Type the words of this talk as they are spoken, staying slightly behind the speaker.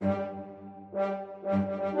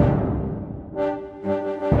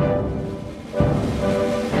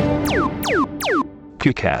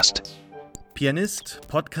Pewcast. Pianist,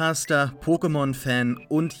 Podcaster, Pokémon-Fan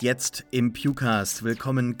und jetzt im Pewcast.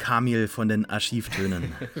 Willkommen Kamil von den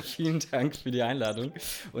Archivtönen. Vielen Dank für die Einladung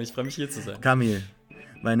und ich freue mich, hier zu sein. Kamil,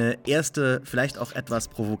 meine erste, vielleicht auch etwas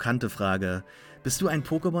provokante Frage. Bist du ein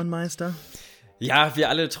Pokémon-Meister? Ja, wir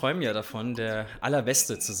alle träumen ja davon, der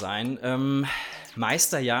Allerbeste zu sein.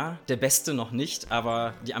 Meister ja, der Beste noch nicht,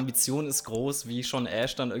 aber die Ambition ist groß, wie schon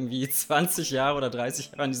Ash dann irgendwie 20 Jahre oder 30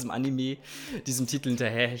 Jahre an diesem Anime, diesem Titel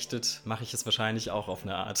hinterherhechtet, mache ich es wahrscheinlich auch auf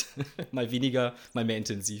eine Art. Mal weniger, mal mehr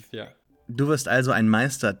intensiv, ja. Du wirst also ein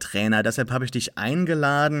Meistertrainer, deshalb habe ich dich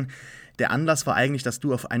eingeladen. Der Anlass war eigentlich, dass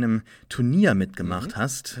du auf einem Turnier mitgemacht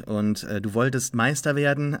hast und du wolltest Meister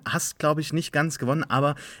werden, hast, glaube ich, nicht ganz gewonnen,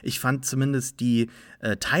 aber ich fand zumindest die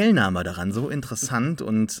Teilnahme daran so interessant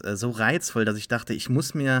und so reizvoll, dass ich dachte, ich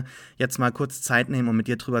muss mir jetzt mal kurz Zeit nehmen, um mit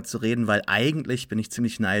dir drüber zu reden, weil eigentlich bin ich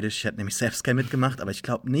ziemlich neidisch. Ich hätte nämlich selbst kein mitgemacht, aber ich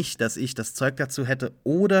glaube nicht, dass ich das Zeug dazu hätte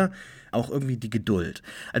oder auch irgendwie die Geduld.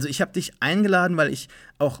 Also ich habe dich eingeladen, weil ich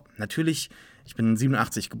auch natürlich, ich bin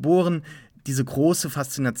 87 geboren, diese große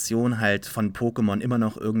Faszination halt von Pokémon immer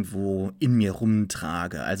noch irgendwo in mir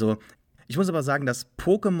rumtrage. Also ich muss aber sagen, dass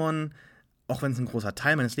Pokémon, auch wenn es ein großer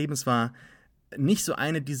Teil meines Lebens war, nicht so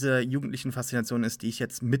eine dieser jugendlichen Faszinationen ist, die ich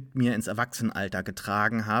jetzt mit mir ins Erwachsenenalter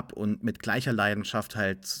getragen habe und mit gleicher Leidenschaft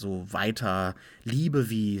halt so weiter liebe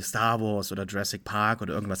wie Star Wars oder Jurassic Park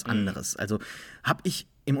oder irgendwas anderes. Also habe ich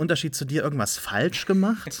im Unterschied zu dir irgendwas falsch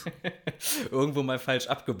gemacht? Irgendwo mal falsch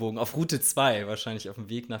abgebogen. Auf Route 2, wahrscheinlich auf dem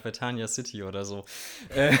Weg nach Vertania City oder so.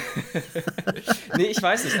 Nee, ich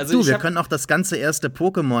weiß nicht. Also wir können auch das ganze erste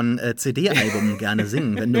Pokémon-CD-Album gerne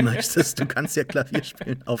singen, wenn du möchtest. Du kannst ja Klavier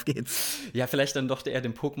spielen. Auf geht's. Ja, vielleicht dann doch eher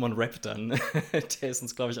den Pokémon-Rap dann. Der ist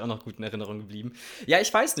uns, glaube ich, auch noch gut in Erinnerung geblieben. Ja,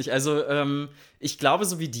 ich weiß nicht. Also ich glaube,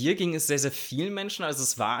 so wie dir ging es sehr, sehr vielen Menschen. Also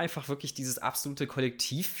es war einfach wirklich dieses absolute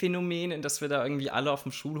Kollektivphänomen, in das wir da irgendwie alle auf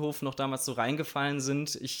dem Schulhof noch damals so reingefallen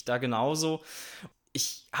sind. Ich da genauso.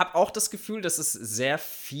 Ich habe auch das Gefühl, dass es sehr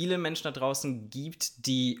viele Menschen da draußen gibt,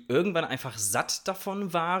 die irgendwann einfach satt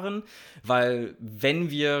davon waren, weil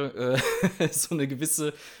wenn wir so eine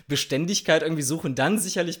gewisse Beständigkeit irgendwie suchen, dann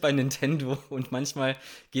sicherlich bei Nintendo und manchmal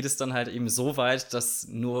geht es dann halt eben so weit, dass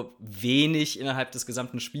nur wenig innerhalb des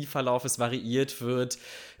gesamten Spielverlaufes variiert wird,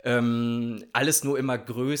 alles nur immer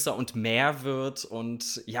größer und mehr wird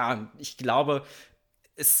und ja, ich glaube,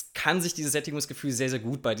 es kann sich dieses Sättigungsgefühl sehr, sehr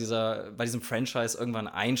gut bei diesem Franchise irgendwann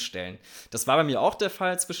einstellen. Das war bei mir auch der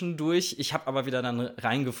Fall zwischendurch. Ich habe aber wieder dann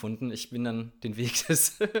reingefunden. Ich bin dann den Weg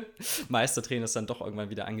des Meistertrainers dann doch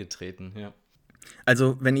irgendwann wieder angetreten, ja.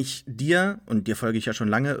 Also, wenn ich dir, und dir folge ich ja schon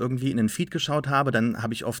lange, irgendwie in den Feed geschaut habe, dann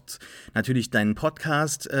habe ich oft natürlich deinen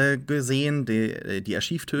Podcast gesehen, die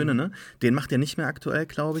Archivtöne, ne? Den macht ihr nicht mehr aktuell,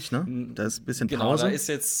 glaube ich, ne? Da ist ein bisschen Pause. Genau, da ist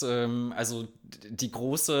jetzt also die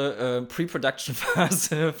große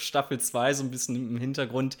Pre-Production-Phase, Staffel 2, so ein bisschen im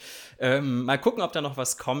Hintergrund. Mal gucken, ob da noch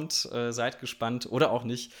was kommt. Seid gespannt oder auch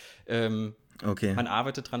nicht. Okay. Man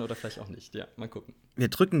arbeitet dran oder vielleicht auch nicht. Ja, mal gucken. Wir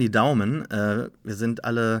drücken die Daumen. Wir sind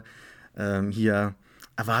alle hier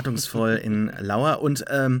erwartungsvoll in Lauer. Und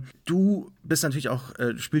du bist natürlich auch,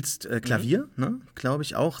 spielst Klavier, ne? Glaube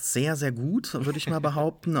ich auch sehr, sehr gut, würde ich mal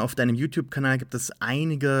behaupten. Auf deinem YouTube-Kanal gibt es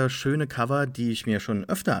einige schöne Cover, die ich mir schon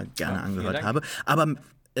öfter gerne angehört habe. Aber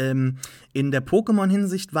in der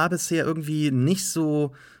Pokémon-Hinsicht war bisher irgendwie nicht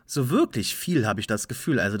so wirklich viel, habe ich das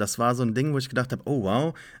Gefühl. Also das war so ein Ding, wo ich gedacht habe, oh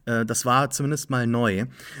wow, das war zumindest mal neu.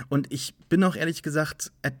 Und ich bin auch ehrlich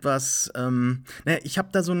gesagt etwas, ich habe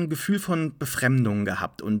da so ein Gefühl von Befremdung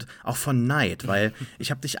gehabt und auch von Neid, weil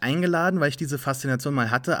ich habe dich eingeladen, weil ich diese Faszination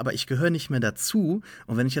mal hatte, aber ich gehöre nicht mehr dazu.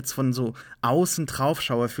 Und wenn ich jetzt von so außen drauf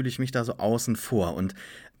schaue, fühle ich mich da so außen vor. Und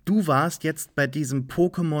du warst jetzt bei diesem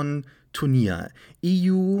Pokémon-Turnier.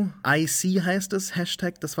 EUIC heißt es,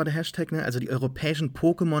 Hashtag, das war der Hashtag, ne? Also die europäischen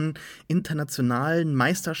Pokémon-internationalen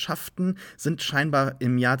Meisterschaften sind scheinbar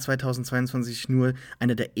im Jahr 2022 nur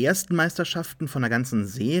eine der ersten Meisterschaften von einer ganzen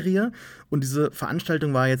Serie. Und diese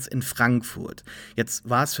Veranstaltung war jetzt in Frankfurt. Jetzt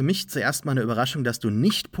war es für mich zuerst mal eine Überraschung, dass du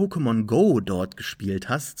nicht Pokémon Go dort gespielt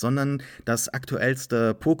hast, sondern das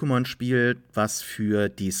aktuellste Pokémon-Spiel, was für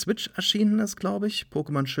die Switch erschienen ist, glaube ich.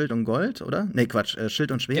 Pokémon Schild und Gold, oder? Nee, Quatsch,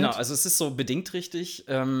 Schild und Schwert. Genau, also es ist so bedingt richtig.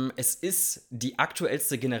 Es ist die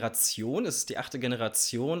aktuellste Generation, es ist die 8.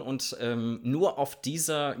 Generation und nur auf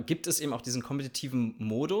dieser gibt es eben auch diesen kompetitiven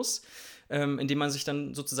Modus. in dem man sich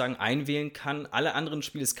dann sozusagen einwählen kann. Alle anderen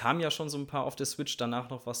Spiele, es kam ja schon so ein paar auf der Switch, danach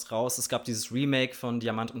noch was raus. Es gab dieses Remake von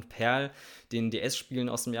Diamant und Perl, den DS-Spielen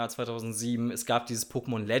aus dem Jahr 2007. Es gab dieses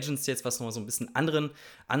Pokémon Legends jetzt, was nochmal so ein bisschen anderen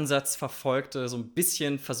Ansatz verfolgte, so ein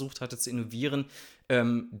bisschen versucht hatte zu innovieren.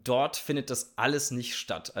 Dort findet das alles nicht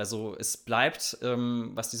statt. Also es bleibt,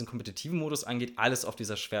 was diesen kompetitiven Modus angeht, alles auf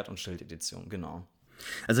dieser Schwert- und Schild-Edition, genau.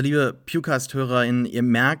 Also liebe Pewcast-HörerInnen, ihr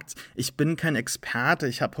merkt, ich bin kein Experte,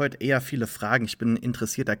 ich habe heute eher viele Fragen, ich bin ein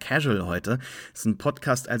interessierter Casual heute. Das ist ein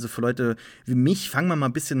Podcast also für Leute wie mich. Fangen wir mal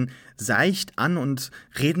ein bisschen seicht an und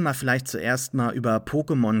reden mal vielleicht zuerst mal über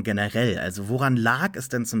Pokémon generell. Also woran lag es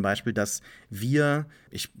denn zum Beispiel, dass wir,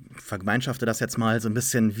 ich vergemeinschafte das jetzt mal so ein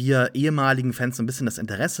bisschen, wir ehemaligen Fans so ein bisschen das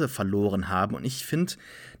Interesse verloren haben. Und ich finde,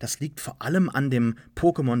 das liegt vor allem an dem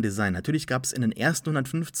Pokémon-Design. Natürlich gab es in den ersten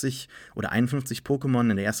 150 oder 51 Pokémon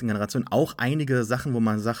in der ersten Generation auch einige Sachen, wo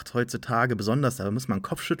man sagt, heutzutage besonders, da muss man den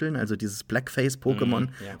Kopf schütteln, also dieses Blackface-Pokémon,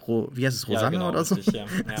 wie heißt es, Rosanna genau, oder so? Richtig, ja.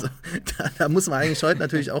 Also, da muss man eigentlich heute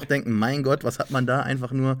natürlich auch denken, mein Gott, was hat man da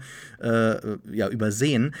einfach nur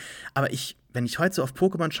übersehen. Aber wenn ich heute so auf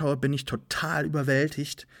Pokémon schaue, bin ich total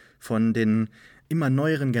überwältigt von den immer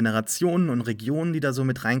neueren Generationen und Regionen, die da so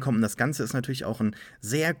mit reinkommen. Und das Ganze ist natürlich auch ein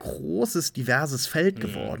sehr großes, diverses Feld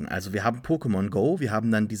geworden. Also wir haben Pokémon Go, wir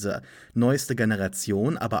haben dann diese neueste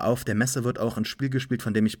Generation, aber auf der Messe wird auch ein Spiel gespielt,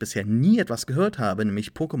 von dem ich bisher nie etwas gehört habe, nämlich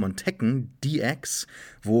Pokémon Tekken DX,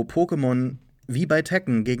 wo Pokémon wie bei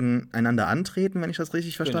Tekken gegeneinander antreten, wenn ich das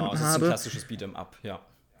richtig verstanden habe. Genau, das ist ein klassisches Beat'em-up, ja.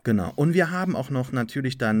 Genau. Und wir haben auch noch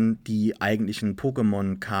natürlich dann die eigentlichen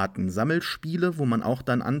Pokémon-Karten-Sammelspiele, wo man auch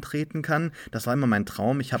dann antreten kann. Das war immer mein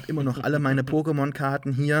Traum. Ich habe immer noch alle meine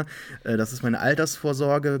Pokémon-Karten hier. Das ist meine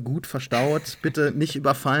Altersvorsorge, gut verstaut. Bitte nicht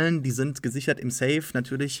überfallen. Die sind gesichert im Safe.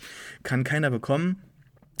 Natürlich kann keiner bekommen.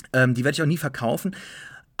 Die werde ich auch nie verkaufen.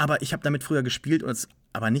 Aber ich habe damit früher gespielt und es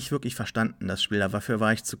aber nicht wirklich verstanden, das Spiel. Dafür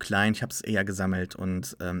war ich zu klein, ich habe es eher gesammelt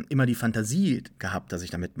und immer die Fantasie gehabt, dass ich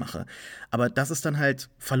da mitmache. Aber das ist dann halt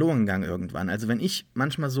verloren gegangen irgendwann. Also wenn ich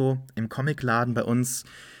manchmal so im Comicladen bei uns,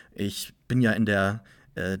 ich bin ja in der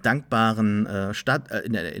dankbaren Stadt,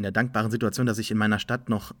 in der dankbaren Situation, dass ich in meiner Stadt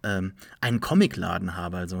noch einen Comicladen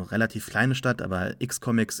habe, also relativ kleine Stadt, aber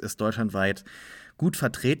X-Comics ist deutschlandweit gut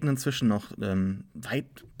vertreten, inzwischen noch weit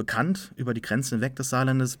bekannt über die Grenzen hinweg des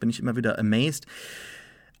Saarlandes, bin ich immer wieder amazed.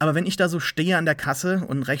 Aber wenn ich da so stehe an der Kasse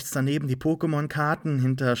und rechts daneben die Pokémon-Karten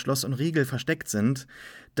hinter Schloss und Riegel versteckt sind,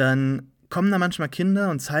 dann kommen da manchmal Kinder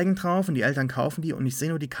und zeigen drauf und die Eltern kaufen die und ich sehe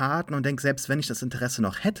nur die Karten und denke, selbst wenn ich das Interesse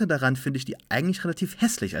noch hätte daran, finde ich die eigentlich relativ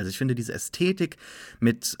hässlich. Also ich finde diese Ästhetik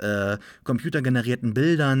mit computergenerierten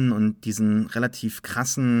Bildern und diesen relativ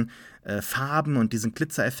krassen Farben und diesen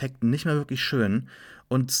Glitzereffekten nicht mehr wirklich schön.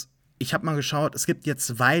 Und ich habe mal geschaut, es gibt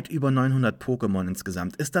jetzt weit über 900 Pokémon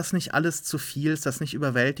insgesamt. Ist das nicht alles zu viel? Ist das nicht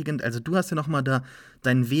überwältigend? Also du hast ja noch mal da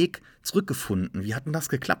deinen Weg zurückgefunden. Wie hat denn das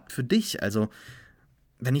geklappt für dich? Also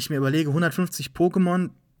wenn ich mir überlege, 150 Pokémon,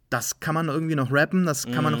 das kann man irgendwie noch rappen, das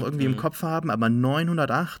kann man noch irgendwie im Kopf haben, aber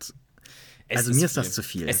 908, also mir ist das zu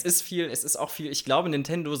viel. Es ist viel, es ist auch viel. Ich glaube,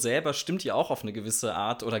 Nintendo selber stimmt dir auch auf eine gewisse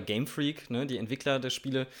Art, oder Game Freak, ne, die Entwickler der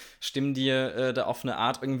Spiele, stimmen dir da auf eine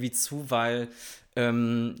Art irgendwie zu, weil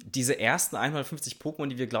diese ersten 150 Pokémon,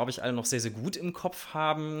 die wir, glaube ich, alle noch sehr, sehr gut im Kopf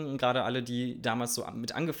haben, gerade alle, die damals so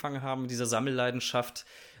mit angefangen haben, mit dieser Sammelleidenschaft,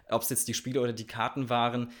 ob es jetzt die Spiele oder die Karten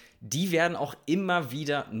waren, die werden auch immer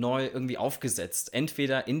wieder neu irgendwie aufgesetzt.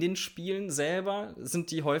 Entweder in den Spielen selber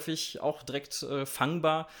sind die häufig auch direkt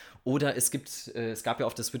fangbar, oder es gab ja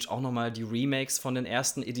auf der Switch auch noch mal die Remakes von den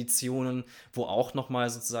ersten Editionen, wo auch noch mal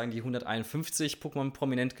sozusagen die 151 Pokémon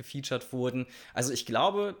prominent gefeatured wurden. Also ich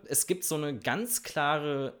glaube, es gibt so eine ganz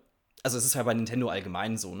klare, also es ist ja bei Nintendo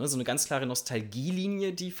allgemein so, ne, so eine ganz klare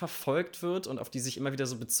Nostalgielinie, die verfolgt wird und auf die sich immer wieder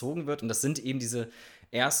so bezogen wird. Und das sind eben diese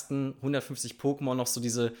ersten 150 Pokémon, noch so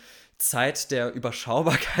diese Zeit der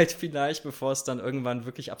Überschaubarkeit vielleicht, bevor es dann irgendwann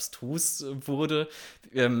wirklich abstrus wurde.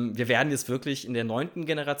 Wir werden jetzt wirklich in der 9.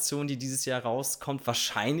 Generation, die dieses Jahr rauskommt,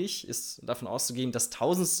 wahrscheinlich ist davon auszugehen, das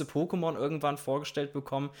 1000. Pokémon irgendwann vorgestellt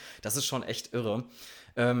bekommen. Das ist schon echt irre.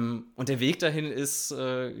 Und der Weg dahin ist,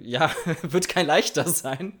 wird kein leichter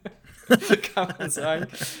sein, kann man sagen.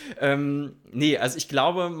 Nee, also ich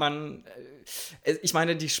glaube, ich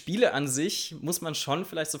meine, die Spiele an sich, muss man schon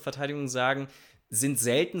vielleicht zur Verteidigung sagen, sind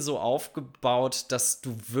selten so aufgebaut, dass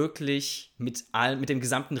du wirklich mit dem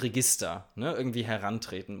gesamten Register, ne, irgendwie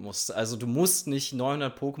herantreten musst. Also du musst nicht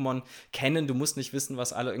 900 Pokémon kennen, du musst nicht wissen,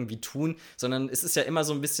 was alle irgendwie tun, sondern es ist ja immer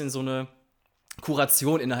so ein bisschen so eine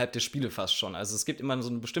Kuration innerhalb der Spiele fast schon. Also es gibt immer so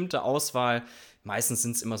eine bestimmte Auswahl. Meistens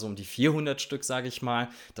sind es immer so um die 400 Stück, sage ich mal.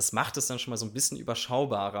 Das macht es dann schon mal so ein bisschen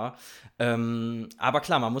überschaubarer. Aber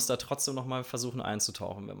klar, man muss da trotzdem noch mal versuchen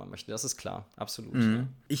einzutauchen, wenn man möchte. Das ist klar, absolut. Ja.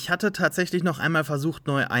 Ich hatte tatsächlich noch einmal versucht,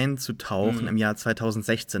 neu einzutauchen im Jahr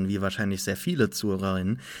 2016, wie wahrscheinlich sehr viele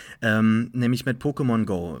Zuhörerinnen, nämlich mit Pokémon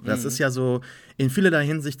Go. Das ist ja so in vielerlei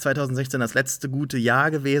Hinsicht 2016 das letzte gute Jahr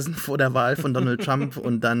gewesen vor der Wahl von Donald Trump.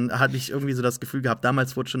 Und dann hatte ich irgendwie so das Gefühl gehabt,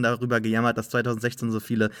 damals wurde schon darüber gejammert, dass 2016 so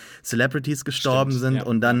viele Celebrities gestorben sind. Ja.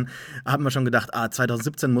 Und dann haben wir schon gedacht,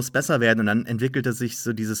 2017 muss besser werden. Und dann entwickelte sich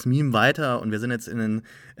so dieses Meme weiter. Und wir sind jetzt in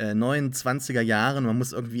den neuen 20er Jahren. Man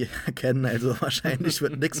muss irgendwie erkennen, also wahrscheinlich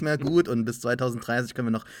wird nichts mehr gut. Und bis 2030 können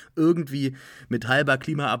wir noch irgendwie mit halber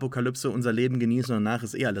Klimaapokalypse unser Leben genießen. Und danach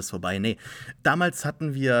ist alles vorbei. Nee, damals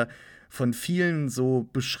hatten wir von vielen so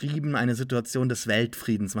beschrieben eine Situation des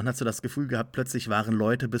Weltfriedens. Man hat so das Gefühl gehabt, plötzlich waren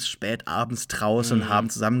Leute bis spät abends draußen und haben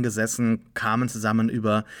zusammengesessen, kamen zusammen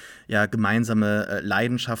über gemeinsame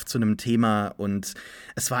Leidenschaft zu einem Thema und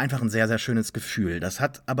es war einfach ein sehr, sehr schönes Gefühl. Das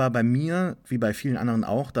hat aber bei mir, wie bei vielen anderen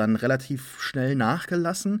auch, dann relativ schnell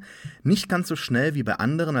nachgelassen. Nicht ganz so schnell wie bei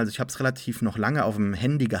anderen, also ich habe es relativ noch lange auf dem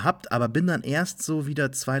Handy gehabt, aber bin dann erst so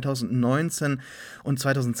wieder 2019 und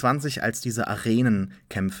 2020, als diese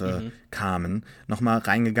Arenenkämpfe kamen, nochmal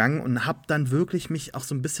reingegangen und habe dann wirklich mich auch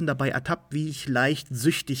so ein bisschen dabei ertappt, wie ich leicht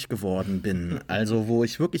süchtig geworden bin. Also wo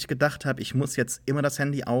ich wirklich gedacht habe, ich muss jetzt immer das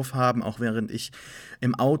Handy aufhaben, auch während ich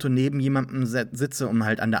im Auto neben jemandem sitze, um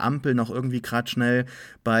halt an der Ampel noch irgendwie gerade schnell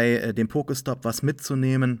bei dem Pokestop was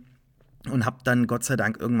mitzunehmen. Und habe dann Gott sei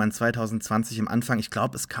Dank irgendwann 2020 im Anfang, ich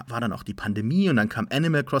glaube, war dann auch die Pandemie und dann kam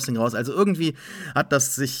Animal Crossing raus. Also irgendwie hat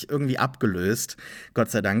das sich irgendwie abgelöst,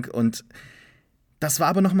 Gott sei Dank. Und das war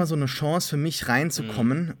aber noch mal so eine Chance für mich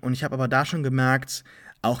reinzukommen. Und ich habe aber da schon gemerkt,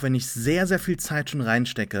 auch wenn ich sehr, sehr viel Zeit schon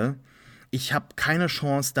reinstecke, ich habe keine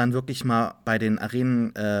Chance, dann wirklich mal bei den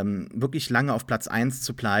Arenen wirklich lange auf Platz 1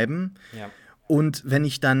 zu bleiben. Ja. Und wenn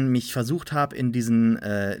ich dann mich versucht habe in diesen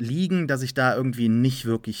Ligen, dass ich da irgendwie nicht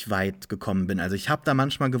wirklich weit gekommen bin. Also ich habe da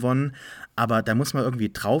manchmal gewonnen, aber da muss man irgendwie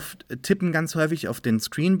drauf tippen ganz häufig auf den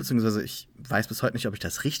Screen, beziehungsweise ich weiß bis heute nicht, ob ich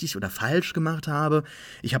das richtig oder falsch gemacht habe.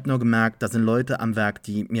 Ich habe nur gemerkt, da sind Leute am Werk,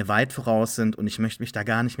 die mir weit voraus sind und ich möchte mich da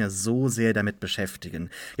gar nicht mehr so sehr damit beschäftigen.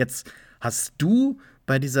 Jetzt hast du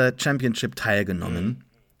bei dieser Championship teilgenommen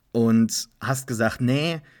und hast gesagt,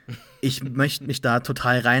 nee, ich möchte mich da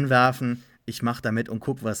total reinwerfen. Ich mache damit und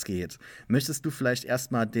guck, was geht. Möchtest du vielleicht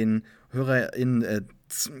erstmal den HörerInnen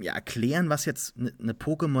erklären, was jetzt eine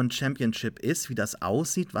Pokémon Championship ist, wie das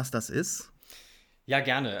aussieht, was das ist? Ja,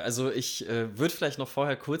 gerne. Also ich würde vielleicht noch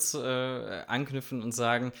vorher kurz anknüpfen und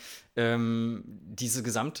sagen, diese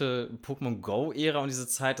gesamte Pokémon Go-Ära und diese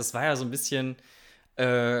Zeit, das war ja so ein bisschen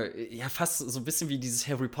fast so ein bisschen wie dieses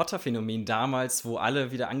Harry Potter-Phänomen damals, wo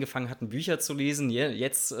alle wieder angefangen hatten, Bücher zu lesen.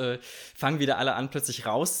 Jetzt fangen wieder alle an, plötzlich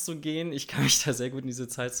rauszugehen. Ich kann mich da sehr gut in diese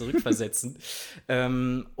Zeit zurückversetzen.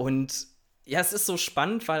 Und ja, es ist so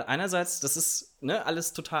spannend, weil einerseits, das ist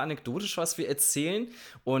alles total anekdotisch, was wir erzählen.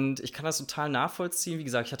 Und ich kann das total nachvollziehen. Wie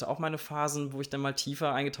gesagt, ich hatte auch meine Phasen, wo ich dann mal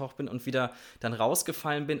tiefer eingetaucht bin und wieder dann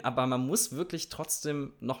rausgefallen bin. Aber man muss wirklich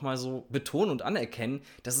trotzdem noch mal so betonen und anerkennen,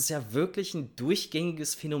 dass es ja wirklich ein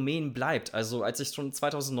durchgängiges Phänomen bleibt. Also als ich schon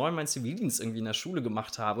 2009 meinen Zivildienst irgendwie in der Schule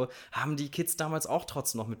gemacht habe, haben die Kids damals auch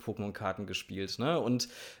trotzdem noch mit Pokémon-Karten gespielt, ne? Und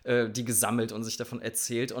die gesammelt und sich davon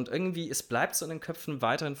erzählt. Und irgendwie, es bleibt so in den Köpfen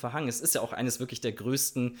weiterhin verhangen. Es ist ja auch eines wirklich der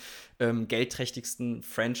größten geldträchtigsten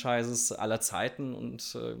Franchises aller Zeiten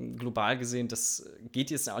und global gesehen, das geht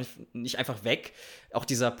jetzt auch nicht einfach weg. Auch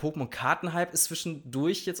dieser Pokémon-Karten-Hype ist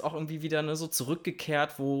zwischendurch jetzt auch irgendwie wieder so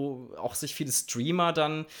zurückgekehrt, wo auch sich viele Streamer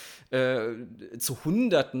dann zu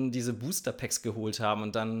Hunderten diese Booster-Packs geholt haben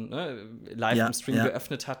und dann live im Stream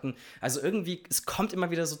geöffnet hatten. Also irgendwie, es kommt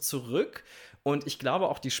immer wieder so zurück. Und ich glaube,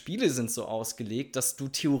 auch die Spiele sind so ausgelegt, dass du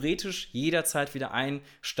theoretisch jederzeit wieder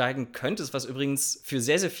einsteigen könntest, was übrigens für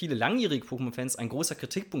sehr, sehr viele langjährige Pokémon-Fans ein großer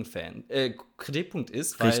Kritikpunkt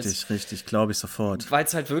ist. Richtig, glaube ich sofort. Weil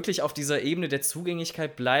es halt wirklich auf dieser Ebene der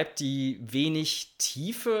Zugänglichkeit bleibt, die wenig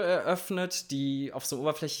Tiefe eröffnet, die auf so einem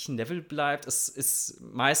oberflächlichen Level bleibt. Es ist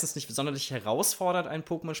meistens nicht sonderlich herausfordernd, ein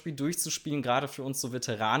Pokémon-Spiel durchzuspielen, gerade für uns so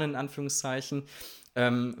Veteranen in Anführungszeichen.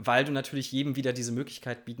 Weil du natürlich jedem wieder diese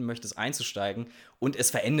Möglichkeit bieten möchtest, einzusteigen. Und es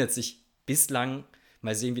verändert sich bislang.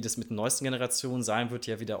 Mal sehen, wie das mit den neuesten Generationen sein wird,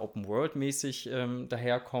 ja wieder Open-World-mäßig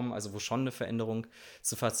daherkommen, also wo schon eine Veränderung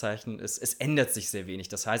zu verzeichnen ist. Es ändert sich sehr wenig.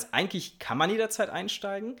 Das heißt, eigentlich kann man jederzeit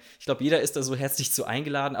einsteigen. Ich glaube, jeder ist da so herzlich zu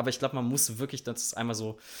eingeladen, aber ich glaube, man muss wirklich das einmal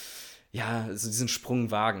so diesen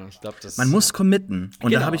Sprung wagen. Ich glaube, man muss committen.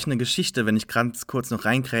 Und genau. Da habe ich eine Geschichte, wenn ich ganz kurz noch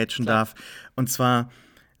reingrätschen darf. Und zwar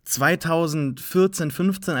 2014,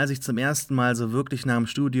 15, als ich zum ersten Mal so wirklich nach dem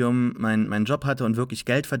Studium meinen Job hatte und wirklich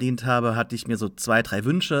Geld verdient habe, hatte ich mir so 2, 3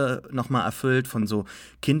 Wünsche nochmal erfüllt von so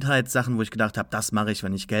Kindheitssachen, wo ich gedacht habe, das mache ich,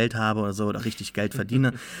 wenn ich Geld habe oder so oder richtig Geld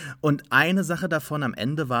verdiene. Und eine Sache davon am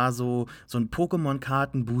Ende war so ein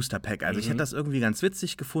Pokémon-Karten-Booster-Pack. Also ich hätte das irgendwie ganz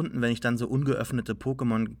witzig gefunden, wenn ich dann so ungeöffnete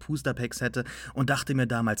Pokémon-Booster-Packs hätte und dachte mir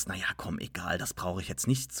damals, naja, komm, egal, das brauche ich jetzt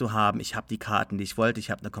nicht zu haben. Ich habe die Karten, die ich wollte. Ich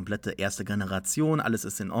habe eine komplette erste Generation, alles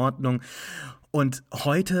ist in Ordnung. Und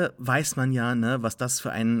heute weiß man ja, ne, was das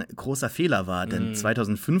für ein großer Fehler war. Denn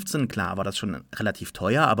 2015, klar, war das schon relativ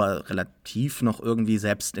teuer, aber relativ noch irgendwie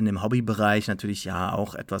selbst in dem Hobbybereich natürlich ja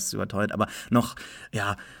auch etwas überteuert, aber noch,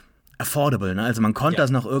 ja, affordable, ne? Also man konnte das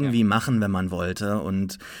noch irgendwie machen, wenn man wollte.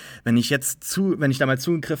 Und wenn ich damals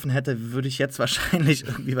zugegriffen hätte, würde ich jetzt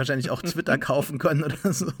wahrscheinlich auch Twitter kaufen können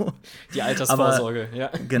oder so. Die Altersvorsorge, ja.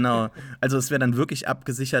 Genau. Also es wäre dann wirklich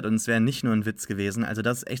abgesichert und es wäre nicht nur ein Witz gewesen. Also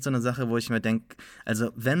das ist echt so eine Sache, wo ich mir denke, also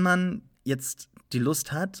wenn man jetzt die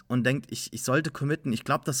Lust hat und denkt, ich sollte committen, ich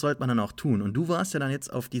glaube, das sollte man dann auch tun. Und du warst ja dann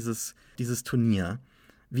jetzt auf dieses Turnier.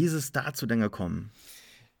 Wie ist es dazu denn gekommen?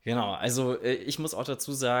 Genau, also ich muss auch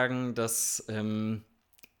dazu sagen, dass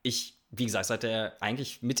ich, wie gesagt, seit der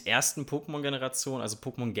eigentlich mit ersten Pokémon-Generation, also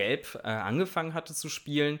Pokémon Gelb, angefangen hatte zu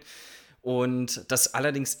spielen und das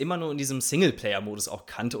allerdings immer nur in diesem Singleplayer-Modus auch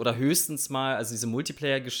kannte oder höchstens mal, also diese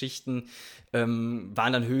Multiplayer-Geschichten waren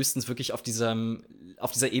dann höchstens wirklich auf dieser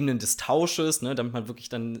Ebene des Tausches, ne, damit man wirklich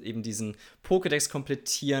dann eben diesen Pokédex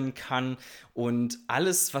komplettieren kann. Und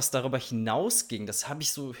alles, was darüber hinausging, das habe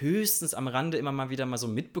ich so höchstens am Rande immer mal wieder mal so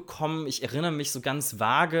mitbekommen. Ich erinnere mich so ganz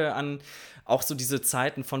vage an auch so diese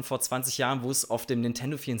Zeiten von vor 20 Jahren, wo es auf dem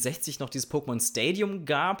Nintendo 64 noch dieses Pokémon Stadium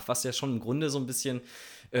gab, was ja schon im Grunde so ein bisschen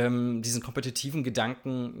diesen kompetitiven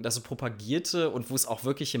Gedanken das so propagierte und wo es auch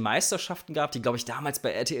wirkliche Meisterschaften gab, die, glaube ich, damals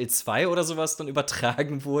bei RTL 2 oder sowas dann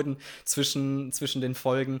übertragen wurden zwischen den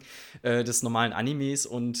Folgen des normalen Animes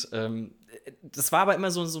und das war aber immer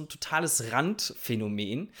so ein totales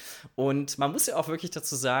Randphänomen und man muss ja auch wirklich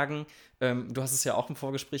dazu sagen, du hast es ja auch im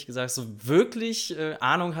Vorgespräch gesagt, so wirklich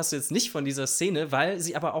Ahnung hast du jetzt nicht von dieser Szene, weil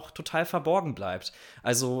sie aber auch total verborgen bleibt.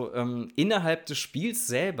 Also innerhalb des Spiels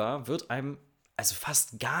selber wird einem also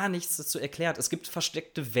fast gar nichts dazu erklärt. Es gibt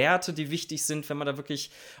versteckte Werte, die wichtig sind, wenn man da wirklich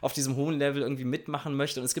auf diesem hohen Level irgendwie mitmachen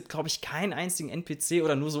möchte. Und es gibt, glaube ich, keinen einzigen NPC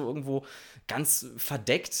oder nur so irgendwo ganz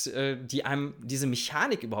verdeckt, die einem diese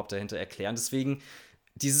Mechanik überhaupt dahinter erklären. Deswegen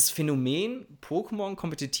dieses Phänomen, Pokémon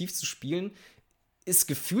kompetitiv zu spielen, ist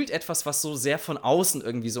gefühlt etwas, was so sehr von außen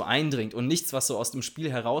irgendwie so eindringt und nichts, was so aus dem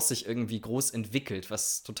Spiel heraus sich irgendwie groß entwickelt,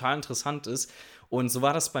 was total interessant ist. Und so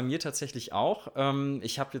war das bei mir tatsächlich auch.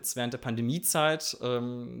 Ich habe jetzt während der Pandemiezeit,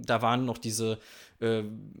 da waren noch diese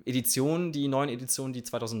Editionen, die neuen Editionen, die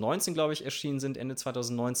 2019, glaube ich, erschienen sind, Ende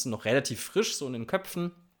 2019, noch relativ frisch, so in den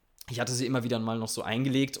Köpfen. Ich hatte sie immer wieder mal noch so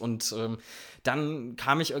eingelegt und dann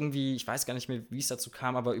kam ich irgendwie, ich weiß gar nicht mehr, wie es dazu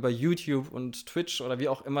kam, aber über YouTube und Twitch oder wie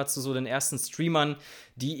auch immer zu so den ersten Streamern,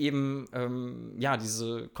 die eben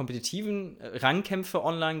diese kompetitiven Rangkämpfe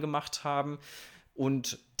online gemacht haben.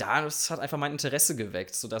 Und das hat einfach mein Interesse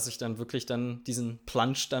geweckt, sodass ich dann wirklich dann diesen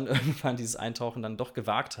Plunge dann irgendwann, dieses Eintauchen dann doch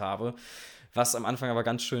gewagt habe, was am Anfang aber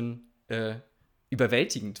ganz schön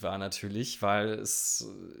überwältigend war natürlich, weil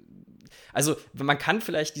also man kann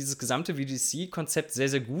vielleicht dieses gesamte VGC-Konzept sehr,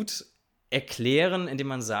 sehr gut erklären, indem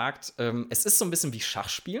man sagt, es ist so ein bisschen wie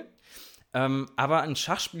Schachspiel, aber ein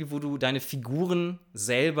Schachspiel, wo du deine Figuren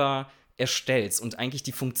selber erstellst und eigentlich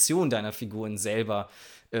die Funktion deiner Figuren selber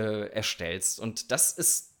erstellst. Und das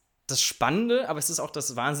ist das Spannende, aber es ist auch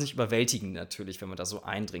das wahnsinnig Überwältigende natürlich, wenn man da so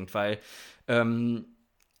eindringt, weil in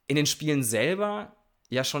den Spielen selber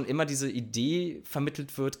ja schon immer diese Idee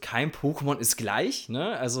vermittelt wird, kein Pokémon ist gleich,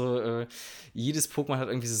 ne? Also jedes Pokémon hat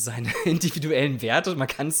irgendwie so seine individuellen Werte. Man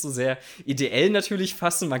kann es so sehr ideell natürlich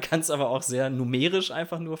fassen, man kann es aber auch sehr numerisch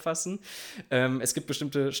einfach nur fassen. Es gibt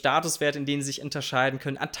bestimmte Statuswerte, in denen sie sich unterscheiden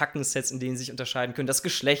können, Attackensets, in denen sie sich unterscheiden können. Das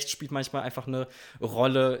Geschlecht spielt manchmal einfach eine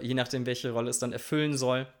Rolle, je nachdem, welche Rolle es dann erfüllen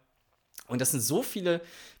soll. Und das sind so viele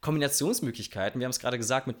Kombinationsmöglichkeiten. Wir haben es gerade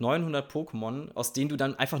gesagt, mit 900 Pokémon, aus denen du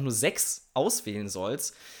dann einfach nur 6 auswählen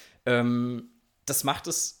sollst. Das macht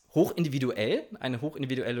es hochindividuell, eine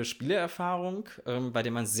hochindividuelle Spielerfahrung, bei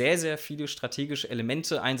der man sehr, sehr viele strategische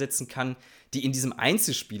Elemente einsetzen kann, die in diesem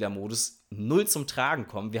Einzelspielermodus null zum Tragen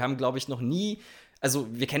kommen. Wir haben, glaube ich, noch nie. Also,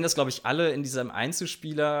 wir kennen das, glaube ich, alle in diesem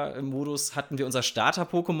Einzelspieler-Modus hatten wir unser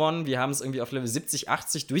Starter-Pokémon. Wir haben es irgendwie auf Level 70,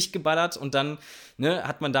 80 durchgeballert und dann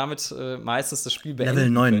hat man damit meistens das Spiel beendet.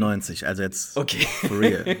 Level 99, also jetzt okay. For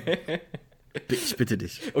real. Ich bitte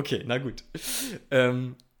dich. Okay, na gut.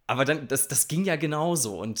 Aber dann, das ging ja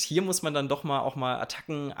genauso. Und hier muss man dann doch mal auch mal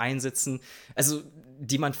Attacken einsetzen, also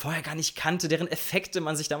die man vorher gar nicht kannte, deren Effekte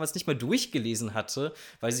man sich damals nicht mal durchgelesen hatte,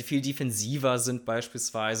 weil sie viel defensiver sind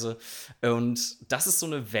beispielsweise. Und das ist so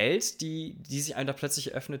eine Welt, die sich einem da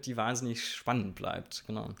plötzlich öffnet, die wahnsinnig spannend bleibt.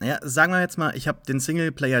 Genau. Naja, sagen wir jetzt mal, ich habe den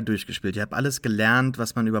Singleplayer durchgespielt. Ich habe alles gelernt,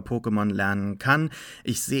 was man über Pokémon lernen kann.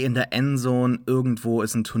 Ich sehe in der Endzone, irgendwo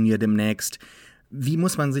ist ein Turnier demnächst. Wie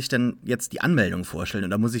muss man sich denn jetzt die Anmeldung vorstellen?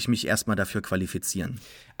 Oder muss ich mich erstmal dafür qualifizieren?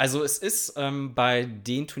 Also es ist bei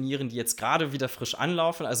den Turnieren, die jetzt gerade wieder frisch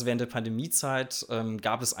anlaufen, also während der Pandemiezeit,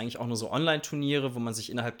 gab es eigentlich auch nur so Online-Turniere, wo man sich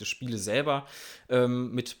innerhalb des Spieles selber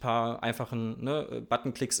mit ein paar einfachen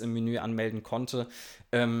Buttonklicks im Menü anmelden konnte.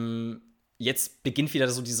 Jetzt beginnt wieder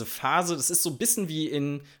so diese Phase. Das ist so ein bisschen wie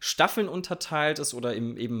in Staffeln unterteilt ist oder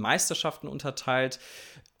eben Meisterschaften unterteilt.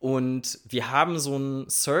 Und wir haben so ein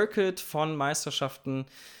Circuit von Meisterschaften,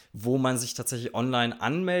 wo man sich tatsächlich online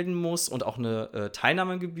anmelden muss und auch eine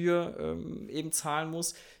Teilnahmegebühr eben zahlen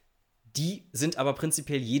muss. Die sind aber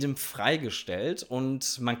prinzipiell jedem freigestellt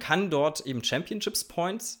und man kann dort eben Championships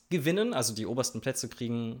Points gewinnen. Also die obersten Plätze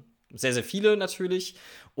kriegen sehr, sehr viele natürlich.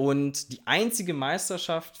 Und die einzige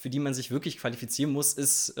Meisterschaft, für die man sich wirklich qualifizieren muss,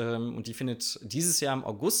 ist, und die findet dieses Jahr im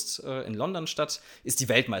August in London statt, ist die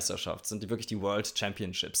Weltmeisterschaft, sind die wirklich die World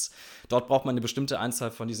Championships. Dort braucht man eine bestimmte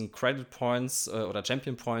Anzahl von diesen Credit Points oder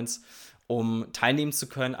Champion Points, um teilnehmen zu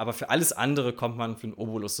können. Aber für alles andere kommt man für einen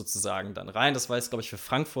Obolus sozusagen dann rein. Das war jetzt, glaube ich, für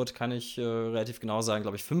Frankfurt, kann ich relativ genau sagen,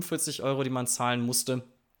 glaube ich, 45 Euro, die man zahlen musste.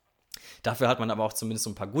 Dafür hat man aber auch zumindest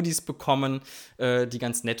so ein paar Goodies bekommen, die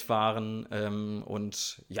ganz nett waren.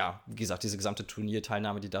 Und ja, wie gesagt, diese gesamte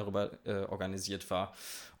Turnierteilnahme, die darüber organisiert war.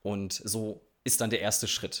 Und so ist dann der erste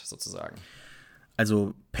Schritt sozusagen.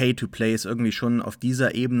 Also Pay-to-Play ist irgendwie schon auf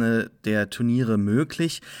dieser Ebene der Turniere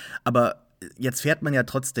möglich. Aber jetzt fährt man ja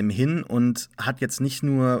trotzdem hin und hat jetzt nicht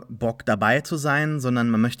nur Bock dabei zu sein, sondern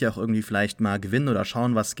man möchte ja auch irgendwie vielleicht mal gewinnen oder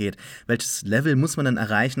schauen, was geht. Welches Level muss man denn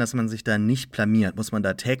erreichen, dass man sich da nicht blamiert? Muss man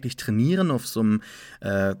da täglich trainieren, auf so einem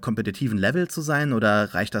kompetitiven Level zu sein,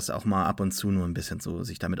 oder reicht das auch mal ab und zu nur ein bisschen so,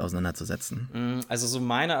 sich damit auseinanderzusetzen? Also so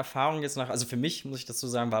meine Erfahrung jetzt also für mich, muss ich dazu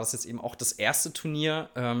sagen, war das jetzt eben auch das erste Turnier.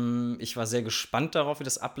 Ich war sehr gespannt darauf, wie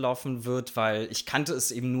das ablaufen wird, weil ich kannte es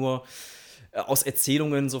eben nur aus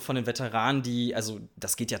Erzählungen so von den Veteranen, also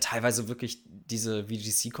das geht ja teilweise wirklich diese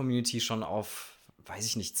VGC-Community schon auf, weiß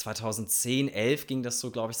ich nicht, 2010, 11 ging das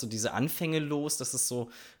so, glaube ich, so diese Anfänge los, dass es so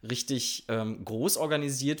richtig groß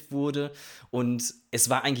organisiert wurde, und es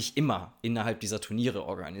war eigentlich immer innerhalb dieser Turniere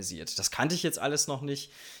organisiert. Das kannte ich jetzt alles noch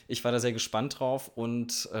nicht. Ich war da sehr gespannt drauf,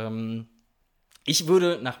 und ich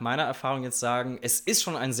würde nach meiner Erfahrung jetzt sagen, es ist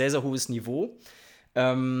schon ein sehr, sehr hohes Niveau,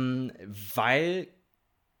 weil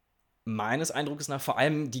meines Eindrucks nach vor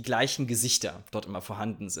allem die gleichen Gesichter dort immer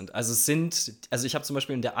vorhanden sind. Also ich habe zum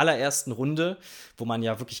Beispiel in der allerersten Runde, wo man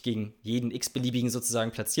ja wirklich gegen jeden x-beliebigen sozusagen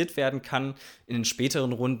platziert werden kann, in den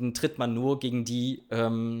späteren Runden tritt man nur gegen die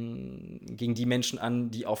Menschen an,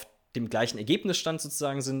 die auf dem gleichen Ergebnisstand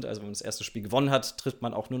sozusagen sind. Also wenn man das erste Spiel gewonnen hat, trifft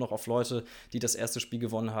man auch nur noch auf Leute, die das erste Spiel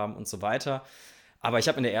gewonnen haben und so weiter. Aber ich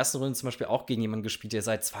habe in der ersten Runde zum Beispiel auch gegen jemanden gespielt, der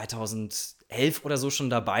seit 2011 oder so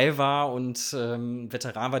schon dabei war und ein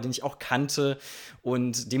Veteran war, den ich auch kannte.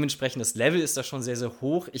 Und dementsprechend das Level ist da schon sehr, sehr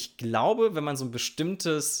hoch. Ich glaube, wenn man so ein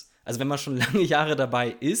wenn man schon lange Jahre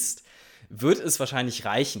dabei ist, wird es wahrscheinlich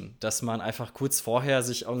reichen, dass man einfach kurz vorher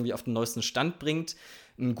sich irgendwie auf den neuesten Stand bringt,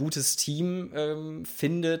 ein gutes Team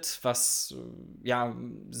findet, was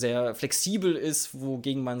sehr flexibel ist,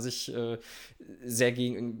 wogegen man sich sehr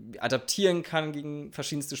adaptieren kann gegen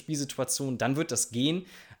verschiedenste Spielsituationen, dann wird das gehen.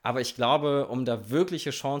 Aber ich glaube, um da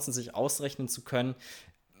wirkliche Chancen sich ausrechnen zu können,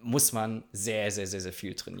 muss man sehr, sehr, sehr, sehr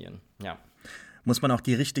viel trainieren. Ja. Muss man auch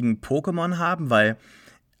die richtigen Pokémon haben, weil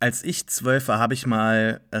als ich 12 war, habe ich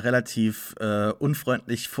mal relativ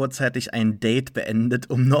unfreundlich vorzeitig ein Date beendet,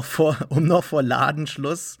 um noch vor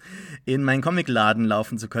Ladenschluss in meinen Comicladen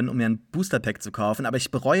laufen zu können, um mir ein Boosterpack zu kaufen. Aber ich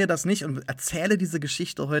bereue das nicht und erzähle diese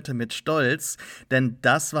Geschichte heute mit Stolz, denn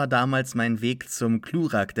das war damals mein Weg zum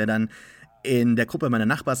Glurak, der dann in der Gruppe meiner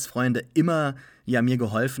Nachbarsfreunde immer mir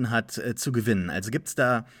geholfen hat, zu gewinnen. Also gibt's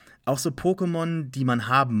da auch so Pokémon, die man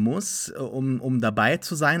haben muss, um dabei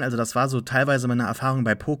zu sein? Also das war so teilweise meine Erfahrung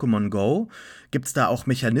bei Pokémon Go. Gibt es da auch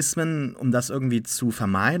Mechanismen, um das irgendwie zu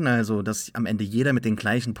vermeiden? Also, dass am Ende jeder mit den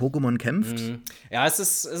gleichen Pokémon kämpft? Ja, es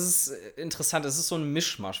ist interessant. Es ist so ein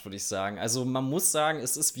Mischmasch, würde ich sagen. Also man muss sagen,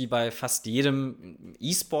 es ist wie bei fast jedem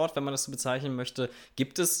E-Sport, wenn man das so bezeichnen möchte,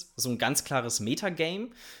 gibt es so ein ganz klares Metagame.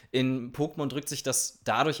 In Pokémon drückt sich das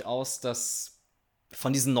dadurch aus, dass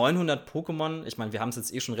von diesen 900 Pokémon, ich meine, wir haben es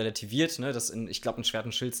jetzt schon relativiert, ne, ich glaube, in Schwert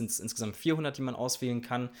und Schild sind es insgesamt 400, die man auswählen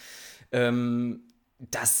kann.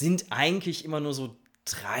 das sind eigentlich immer nur so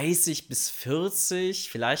 30 bis 40,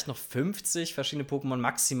 vielleicht noch 50 verschiedene Pokémon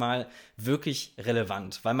maximal wirklich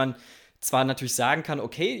relevant. Weil man zwar natürlich sagen kann,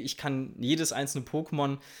 okay, ich kann jedes einzelne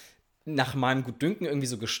Pokémon nach meinem Gutdünken irgendwie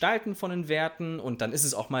so gestalten von den Werten und dann ist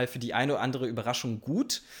es auch mal für die eine oder andere Überraschung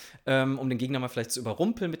gut, um den Gegner mal vielleicht zu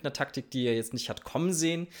überrumpeln mit einer Taktik, die er jetzt nicht hat kommen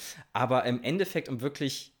sehen. Aber im Endeffekt, um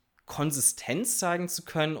wirklich Konsistenz zeigen zu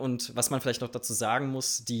können und was man vielleicht noch dazu sagen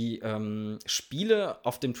muss, die Spiele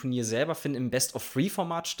auf dem Turnier selber finden im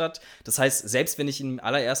Best-of-3-Format statt. Das heißt, selbst wenn ich im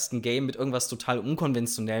allerersten Game mit irgendwas total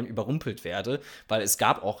Unkonventionellem überrumpelt werde, weil es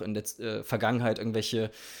gab auch in der Vergangenheit irgendwelche,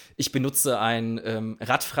 ich benutze ein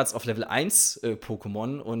Radfratz auf Level 1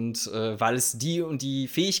 Pokémon und weil es die und die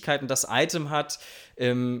Fähigkeiten, das Item hat,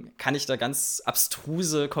 kann ich da ganz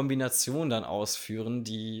abstruse Kombinationen dann ausführen,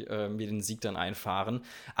 die mir den Sieg dann einfahren.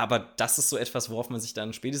 Aber das ist so etwas, worauf man sich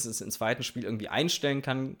dann spätestens im zweiten Spiel irgendwie einstellen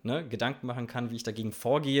kann, ne? Gedanken machen kann, wie ich dagegen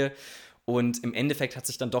vorgehe. Und im Endeffekt hat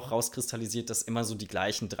sich dann doch rauskristallisiert, dass immer so die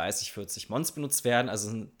gleichen 30, 40 Mons benutzt werden.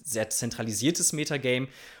 Also ein sehr zentralisiertes Metagame.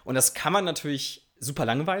 Und das kann man natürlich super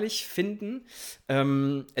langweilig finden.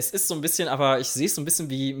 Es ist so ein bisschen, aber ich sehe es so ein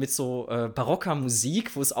bisschen wie mit so barocker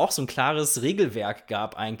Musik, wo es auch so ein klares Regelwerk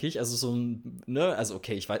gab eigentlich. Also so ein, ne, also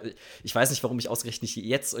okay, ich weiß nicht, warum ich ausgerechnet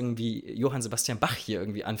jetzt irgendwie Johann Sebastian Bach hier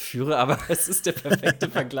irgendwie anführe, aber es ist der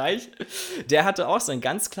perfekte Vergleich. Der hatte auch sein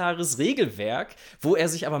ganz klares Regelwerk, wo er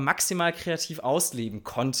sich aber maximal kreativ ausleben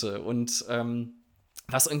konnte und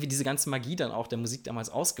was irgendwie diese ganze Magie dann auch der Musik damals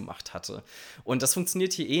ausgemacht hatte. Und das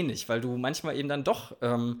funktioniert hier eh nicht, weil du manchmal eben dann doch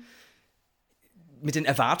mit den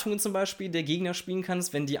Erwartungen zum Beispiel der Gegner spielen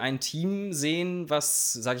kannst, wenn die ein Team sehen,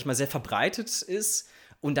 was, sage ich mal, sehr verbreitet ist.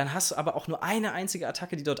 Und dann hast du aber auch nur eine einzige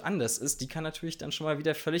Attacke, die dort anders ist. Die kann natürlich dann schon mal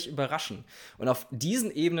wieder völlig überraschen. Und auf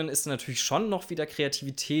diesen Ebenen ist natürlich schon noch wieder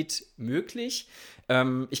Kreativität möglich.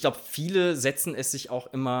 Ich glaube, viele setzen es sich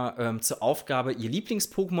auch immer zur Aufgabe, ihr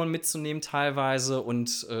Lieblings-Pokémon mitzunehmen teilweise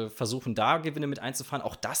und versuchen da Gewinne mit einzufahren.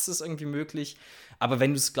 Auch das ist irgendwie möglich. Aber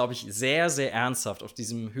wenn du es, glaube ich, sehr, sehr ernsthaft auf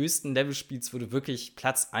diesem höchsten Level spielst, wo du wirklich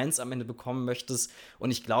Platz 1 am Ende bekommen möchtest.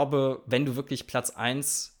 Und ich glaube, wenn du wirklich Platz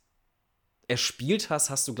 1 erspielt hast,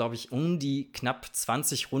 hast du, glaube ich, um die knapp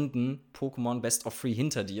 20 Runden Pokémon Best of 3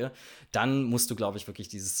 hinter dir. Dann musst du, glaube ich, wirklich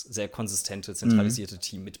dieses sehr konsistente, zentralisierte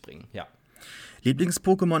Team mitbringen. Ja.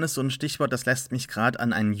 Lieblings-Pokémon ist so ein Stichwort, das lässt mich gerade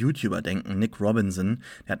an einen YouTuber denken, Nick Robinson.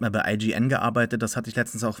 Der hat mal bei IGN gearbeitet, das hatte ich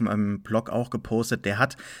letztens auf meinem Blog auch gepostet. Der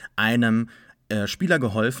hat einem Spieler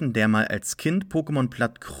geholfen, der mal als Kind Pokémon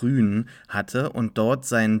Blattgrün hatte und dort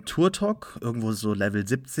seinen Turtok, irgendwo so Level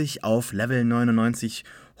 70, auf Level 99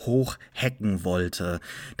 hochhacken wollte.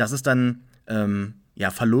 Das ist dann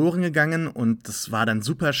verloren gegangen und das war dann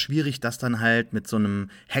super schwierig, das dann halt mit so einem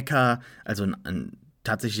Hacker, also ein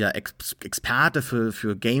tatsächlicher Experte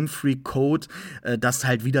für Game Freak Code, das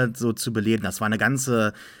halt wieder so zu beleben. Das war eine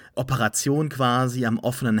ganze Operation quasi am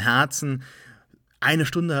offenen Herzen. 1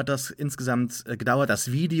 Stunde hat das insgesamt gedauert.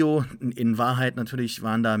 Das Video, in Wahrheit natürlich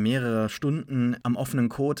waren da mehrere Stunden am offenen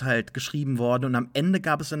Code halt geschrieben worden. Und am Ende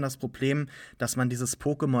gab es dann das Problem, dass man dieses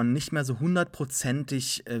Pokémon nicht mehr so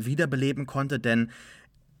 100%ig wiederbeleben konnte, denn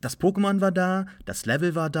das Pokémon war da, das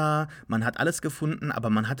Level war da, man hat alles gefunden,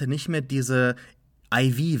 aber man hatte nicht mehr diese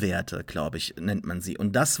IV-Werte, glaube ich, nennt man sie.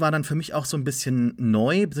 Und das war dann für mich auch so ein bisschen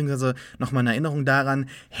neu, beziehungsweise nochmal eine Erinnerung daran,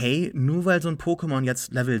 hey, nur weil so ein Pokémon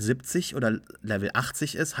jetzt Level 70 oder Level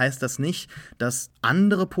 80 ist, heißt das nicht, dass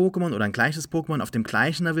andere Pokémon oder ein gleiches Pokémon auf dem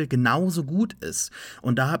gleichen Level genauso gut ist.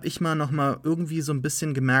 Und da habe ich mal nochmal irgendwie so ein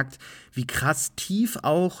bisschen gemerkt, wie krass tief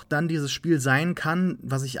auch dann dieses Spiel sein kann,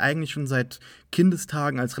 was ich eigentlich schon seit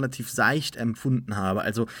Kindestagen als relativ seicht empfunden habe.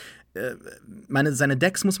 Also seine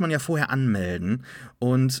Decks muss man ja vorher anmelden.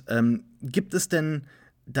 Und gibt es denn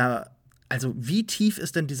da, also wie tief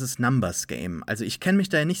ist denn dieses Numbers-Game? Also ich kenne mich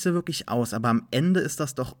da ja nicht so wirklich aus, aber am Ende ist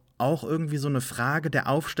das doch auch irgendwie so eine Frage der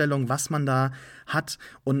Aufstellung, was man da hat.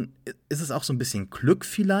 Und ist es auch so ein bisschen Glück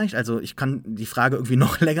vielleicht? Also ich kann die Frage irgendwie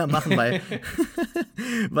noch länger machen, weil,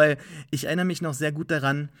 weil ich erinnere mich noch sehr gut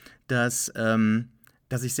daran, dass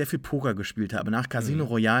ich sehr viel Poker gespielt habe. Nach Casino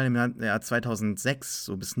Royale im Jahr 2006,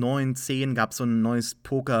 so bis 9, 10, gab es so ein neues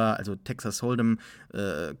Poker, also Texas Hold'em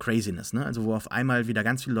Craziness, ne? Also wo auf einmal wieder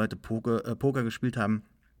ganz viele Leute Poker gespielt haben.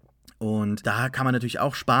 Und da kann man natürlich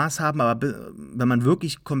auch Spaß haben, aber wenn man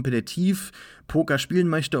wirklich kompetitiv Poker spielen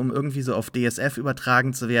möchte, um irgendwie so auf DSF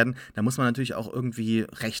übertragen zu werden, dann muss man natürlich auch irgendwie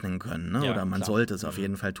rechnen können, ne? Ja, oder man klar. sollte es auf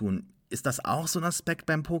jeden Fall tun. ist das auch so ein Aspekt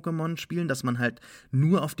beim Pokémon-Spielen, dass man halt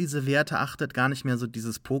nur auf diese Werte achtet, gar nicht mehr so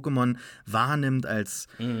dieses Pokémon wahrnimmt als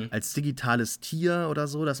digitales Tier oder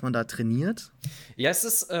so, dass man da trainiert? Ja, es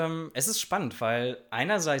ist spannend, weil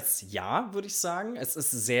einerseits ja, würde ich sagen, es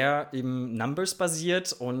ist sehr eben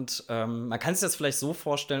Numbers-basiert und man kann sich das vielleicht so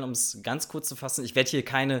vorstellen, um es ganz kurz zu fassen, ich werde hier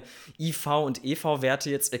keine IV- und EV-Werte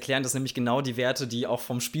jetzt erklären, das sind nämlich genau die Werte, die auch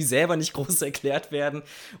vom Spiel selber nicht groß erklärt werden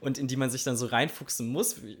und in die man sich dann so reinfuchsen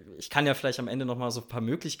muss. Ich kann ja vielleicht am Ende noch mal so ein paar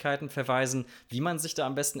Möglichkeiten verweisen, wie man sich da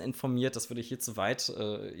am besten informiert, das würde hier zu weit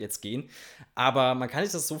jetzt gehen, aber man kann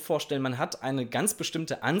sich das so vorstellen, man hat eine ganz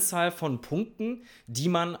bestimmte Anzahl von Punkten, die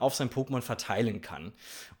man auf sein Pokémon verteilen kann.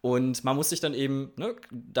 Und man muss sich dann eben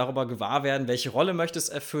darüber gewahr werden, welche Rolle möchte es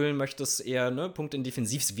erfüllen, möchte es eher Punkte in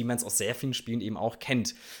Defensiv, wie man es aus sehr vielen Spielen eben auch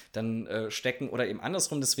kennt, dann stecken oder eben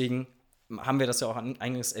andersrum. Deswegen haben wir das ja auch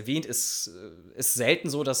eingangs erwähnt, ist selten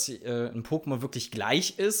so, dass ein Pokémon wirklich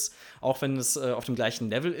gleich ist, auch wenn es auf dem gleichen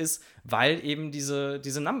Level ist, weil eben diese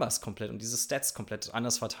Numbers komplett und diese Stats komplett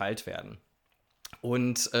anders verteilt werden.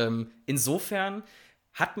 Und insofern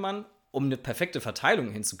hat man, um eine perfekte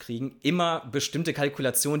Verteilung hinzukriegen, immer bestimmte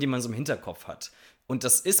Kalkulationen, die man so im Hinterkopf hat. Und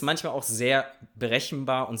das ist manchmal auch sehr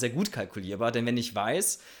berechenbar und sehr gut kalkulierbar, denn wenn ich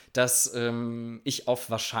weiß, dass ich auf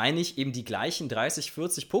wahrscheinlich eben die gleichen 30,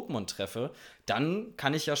 40 Pokémon treffe, dann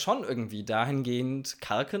kann ich ja schon irgendwie dahingehend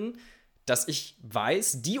kalken, dass ich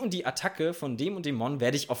weiß, die und die Attacke von dem und dem Mon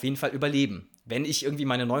werde ich auf jeden Fall überleben. Wenn ich irgendwie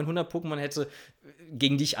meine 900 Pokémon hätte,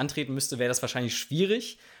 gegen die ich antreten müsste, wäre das wahrscheinlich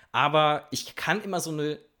schwierig. Aber ich kann immer so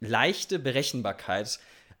eine leichte Berechenbarkeit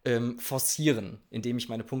forcieren, indem ich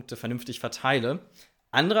meine Punkte vernünftig verteile.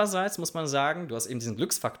 Andererseits muss man sagen, du hast eben diesen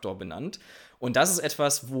Glücksfaktor benannt. Und das ist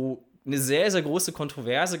etwas, wo eine sehr, sehr große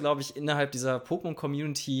Kontroverse, glaube ich, innerhalb dieser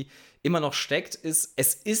Pokémon-Community immer noch steckt, ist,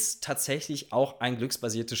 es ist tatsächlich auch ein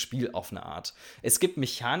glücksbasiertes Spiel auf eine Art. Es gibt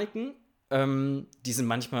Mechaniken, die sind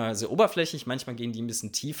manchmal sehr oberflächlich, manchmal gehen die ein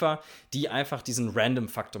bisschen tiefer, die einfach diesen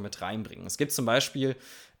Random-Faktor mit reinbringen. Es gibt zum Beispiel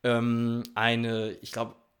ich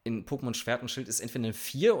glaube, in Pokémon Schwert und Schild ist entweder eine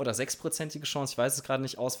 4- oder 6-prozentige Chance, ich weiß es gerade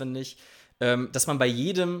nicht auswendig, dass man bei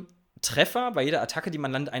jedem Treffer, bei jeder Attacke, die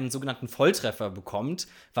man landet, einen sogenannten Volltreffer bekommt,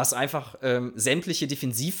 was einfach sämtliche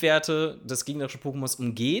Defensivwerte des gegnerischen Pokémons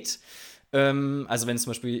umgeht. Also wenn es zum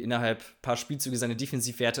Beispiel innerhalb ein paar Spielzüge seine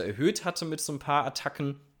Defensivwerte erhöht hatte mit so ein paar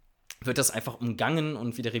Attacken, wird das einfach umgangen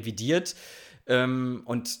und wieder revidiert.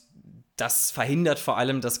 Und das verhindert vor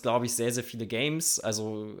allem, dass, glaube ich, sehr, sehr viele Games,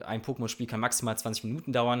 also ein Pokémon-Spiel kann maximal 20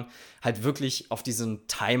 Minuten dauern, halt wirklich auf diesen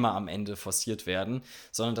Timer am Ende forciert werden,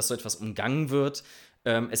 sondern dass so etwas umgangen wird.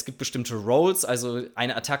 Es gibt bestimmte Rolls, also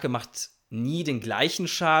eine Attacke macht nie den gleichen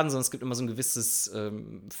Schaden, sondern es gibt immer so ein gewisses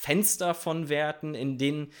Fenster von Werten, in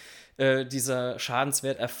denen dieser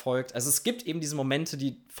Schadenswert erfolgt. Also es gibt eben diese Momente,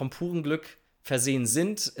 die vom puren Glück versehen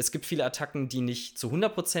sind. Es gibt viele Attacken, die nicht zu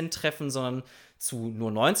 100% treffen, sondern zu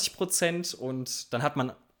nur 90%. Und dann hat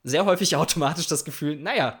man sehr häufig automatisch das Gefühl,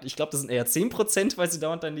 naja, ich glaube, das sind eher 10%, weil sie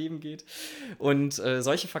dauernd daneben geht. Und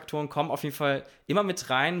solche Faktoren kommen auf jeden Fall immer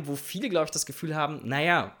mit rein, wo viele, glaube ich, das Gefühl haben,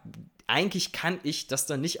 naja, eigentlich kann ich das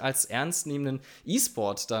dann nicht als ernstnehmenden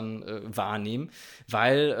E-Sport dann wahrnehmen,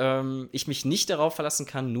 weil ich mich nicht darauf verlassen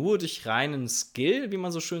kann, nur durch reinen Skill, wie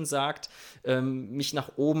man so schön sagt, mich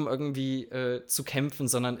nach oben irgendwie zu kämpfen,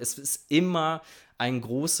 sondern es ist immer ein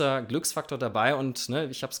großer Glücksfaktor dabei und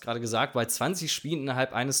ich habe es gerade gesagt, bei 20 Spielen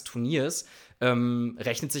innerhalb eines Turniers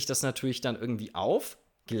rechnet sich das natürlich dann irgendwie auf.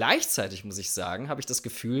 Gleichzeitig muss ich sagen, habe ich das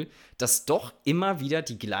Gefühl, dass doch immer wieder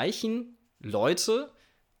die gleichen Leute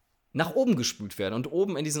nach oben gespült werden und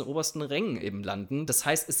oben in diesen obersten Rängen eben landen. Das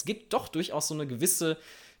heißt, es gibt doch durchaus so eine gewisse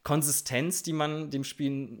Konsistenz, die man dem Spiel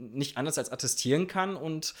nicht anders als attestieren kann.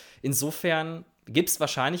 Und insofern gibt es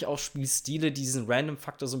wahrscheinlich auch Spielstile, die diesen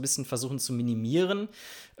Random-Faktor so ein bisschen versuchen zu minimieren.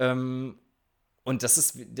 Und das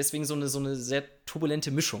ist deswegen so eine sehr turbulente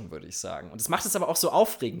Mischung, würde ich sagen. Und es macht es aber auch so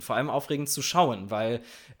aufregend, vor allem aufregend zu schauen, weil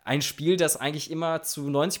ein Spiel, das eigentlich immer zu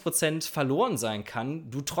 90% verloren sein kann,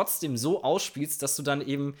 du trotzdem so ausspielst, dass du dann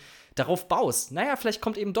eben darauf baust. Naja, vielleicht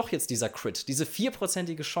kommt eben doch jetzt dieser Crit, diese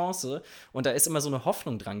 4%ige Chance. Und da ist immer so eine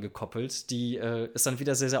Hoffnung dran gekoppelt, die es dann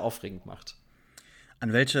wieder sehr, sehr aufregend macht.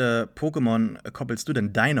 An welche Pokémon koppelst du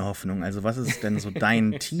denn deine Hoffnung? Also was ist denn so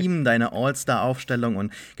dein Team, deine All-Star-Aufstellung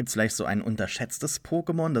und gibt es vielleicht so ein unterschätztes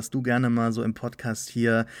Pokémon, das du gerne mal so im Podcast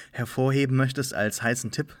hier hervorheben möchtest als heißen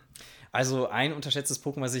Tipp? Also ein unterschätztes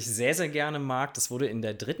Pokémon, was ich sehr, sehr gerne mag, das wurde in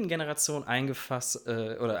der 3. Generation eingeführt,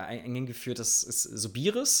 das ist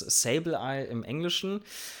Sobiris, Sableye im Englischen.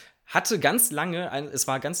 Es war ganz lange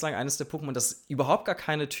eines der Pokémon, das überhaupt gar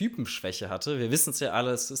keine Typenschwäche hatte. Wir wissen es ja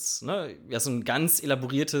alle, es ist so ein ganz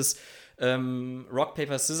elaboriertes Rock,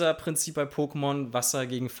 Paper, Scissor Prinzip bei Pokémon, Wasser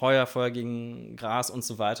gegen Feuer, Feuer gegen Gras und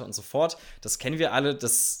so weiter und so fort. Das kennen wir alle.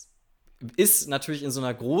 Das ist natürlich in so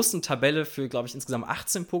einer großen Tabelle für, glaube ich, insgesamt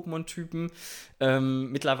 18 Pokémon-Typen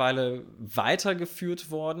mittlerweile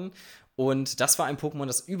weitergeführt worden. Und das war ein Pokémon,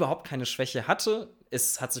 das überhaupt keine Schwäche hatte.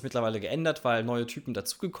 Es hat sich mittlerweile geändert, weil neue Typen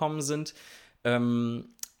dazugekommen sind.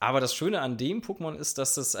 Aber das Schöne an dem Pokémon ist,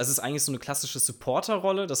 dass es ist eigentlich so eine klassische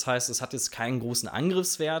Supporter-Rolle. Das heißt, es hat jetzt keinen großen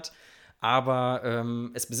Angriffswert, aber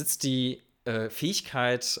es besitzt die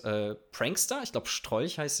Fähigkeit Prankster. Ich glaube,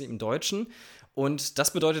 Strolch heißt sie im Deutschen. Und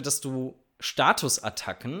das bedeutet, dass du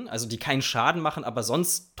Statusattacken, also die keinen Schaden machen, aber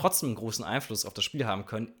sonst trotzdem einen großen Einfluss auf das Spiel haben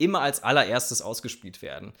können, immer als allererstes ausgespielt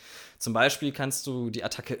werden. Zum Beispiel kannst du die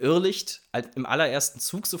Attacke Irrlicht im allerersten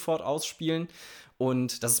Zug sofort ausspielen.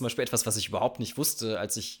 Und das ist zum Beispiel etwas, was ich überhaupt nicht wusste,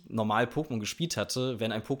 als ich normal Pokémon gespielt hatte.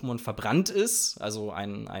 Wenn ein Pokémon verbrannt ist, also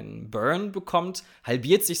einen Burn bekommt,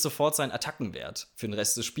 halbiert sich sofort sein Attackenwert für den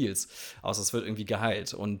Rest des Spiels. Außer es wird irgendwie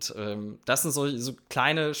geheilt. Und das sind so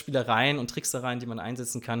kleine Spielereien und Tricksereien, die man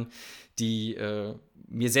einsetzen kann, die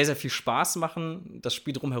mir sehr, sehr viel Spaß machen, das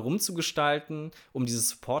Spiel drumherum zu gestalten, um diese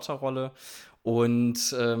Supporterrolle.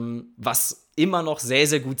 Und was immer noch sehr,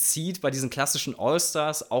 sehr gut zieht bei diesen klassischen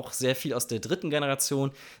All-Stars, auch sehr viel aus der dritten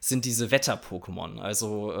Generation, sind diese Wetter-Pokémon.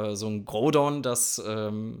 Also so ein Groudon, das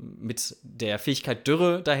mit der Fähigkeit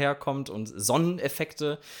Dürre daherkommt und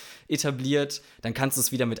Sonneneffekte etabliert. Dann kannst du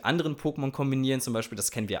es wieder mit anderen Pokémon kombinieren. Zum Beispiel,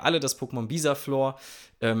 das kennen wir alle, das Pokémon Bisaflor.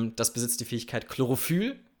 Das besitzt die Fähigkeit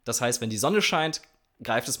Chlorophyll. Das heißt, wenn die Sonne scheint,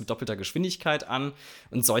 greift es mit doppelter Geschwindigkeit an.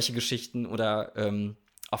 Und solche Geschichten oder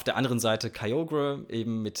auf der anderen Seite Kyogre,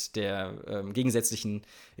 eben mit der gegensätzlichen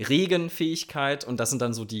Regenfähigkeit. Und das sind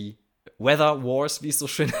dann so die Weather Wars, wie es so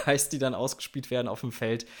schön heißt, die dann ausgespielt werden auf dem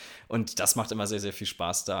Feld. Und das macht immer sehr, sehr viel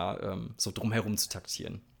Spaß, da so drumherum zu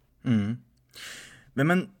taktieren. Mhm. Wenn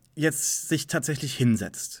man jetzt sich tatsächlich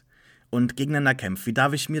hinsetzt und gegeneinander kämpft, wie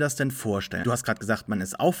darf ich mir das denn vorstellen? Du hast gerade gesagt, man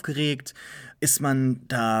ist aufgeregt. Ist man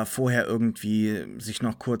da vorher irgendwie sich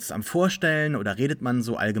noch kurz am Vorstellen oder redet man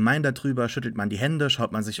so allgemein darüber? Schüttelt man die Hände?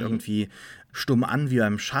 Schaut man sich irgendwie stumm an wie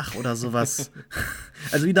beim Schach oder sowas?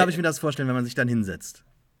 Also wie darf ich mir das vorstellen, wenn man sich dann hinsetzt?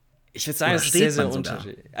 Ich würde sagen, es ist sehr, sehr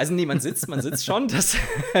unterschiedlich. Also nee, man sitzt schon,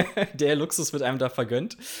 der Luxus wird einem da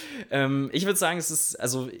vergönnt. Ich würde sagen, es ist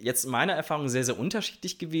also jetzt in meiner Erfahrung sehr, sehr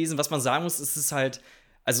unterschiedlich gewesen. Was man sagen muss, es ist halt,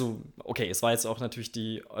 also okay, es war jetzt auch natürlich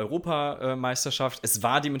die Europameisterschaft. Es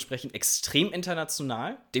war dementsprechend extrem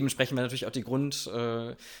international. Dementsprechend war natürlich auch die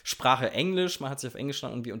Grundsprache Englisch. Man hat sich auf Englisch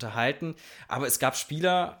dann irgendwie unterhalten. Aber es gab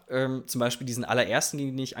Spieler, zum Beispiel diesen allerersten,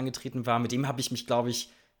 gegen den ich angetreten war, mit dem habe ich mich, glaube ich,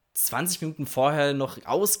 20 Minuten vorher noch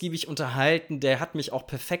ausgiebig unterhalten. Der hat mich auch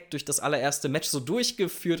perfekt durch das allererste Match so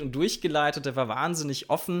durchgeführt und durchgeleitet. Der war wahnsinnig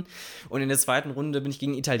offen. Und in der zweiten Runde bin ich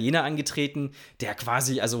gegen einen Italiener angetreten, der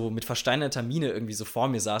quasi also mit versteinerter Miene irgendwie so vor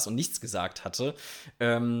mir saß und nichts gesagt hatte.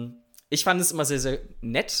 Ich fand es immer sehr, sehr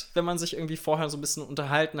nett, wenn man sich irgendwie vorher so ein bisschen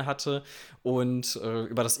unterhalten hatte und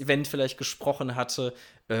über das Event vielleicht gesprochen hatte.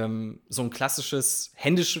 So ein klassisches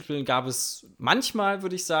Händeschütteln gab es manchmal,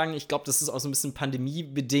 würde ich sagen. Ich glaube, das ist auch so ein bisschen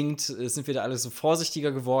pandemiebedingt. Sind wir da alle so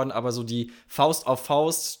vorsichtiger geworden. Aber so die Faust auf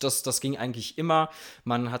Faust, das ging eigentlich immer.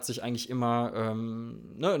 Man hat sich eigentlich immer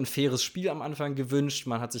ein faires Spiel am Anfang gewünscht.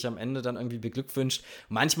 Man hat sich am Ende dann irgendwie beglückwünscht.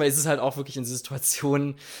 Manchmal ist es halt auch wirklich in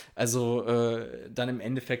Situationen, also dann im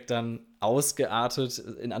Endeffekt dann ausgeartet,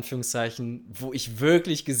 in Anführungszeichen, wo ich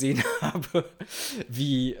wirklich gesehen habe,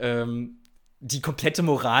 wie die komplette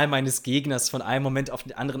Moral meines Gegners von einem Moment auf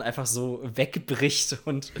den anderen einfach so wegbricht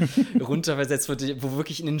und runterversetzt wird, wo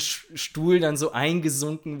wirklich in den Stuhl dann so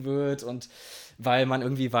eingesunken wird und weil man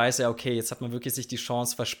irgendwie weiß, ja, okay, jetzt hat man wirklich sich die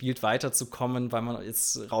Chance verspielt, weiterzukommen, weil man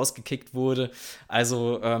jetzt rausgekickt wurde.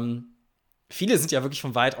 Also, viele sind ja wirklich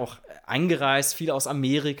von weit auch angereist, viele aus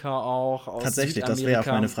Amerika auch, aus Tatsächlich, Südamerika. das wäre auch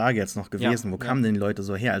meine Frage jetzt noch gewesen. Ja, Wo kamen denn die Leute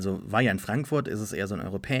so her? Also war ja in Frankfurt, ist es eher so ein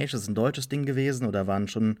europäisches, ein deutsches Ding gewesen oder waren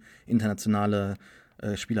schon internationale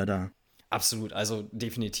Spieler da? Absolut, also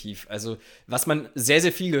definitiv. Also, was man sehr,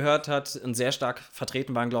 sehr viel gehört hat und sehr stark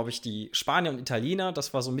vertreten waren, glaube ich, die Spanier und Italiener.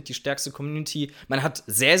 Das war so mit die stärkste Community. Man hat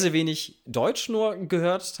sehr, sehr wenig Deutsch nur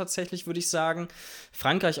gehört, tatsächlich, würde ich sagen.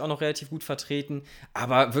 Frankreich auch noch relativ gut vertreten,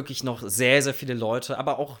 aber wirklich noch sehr, sehr viele Leute.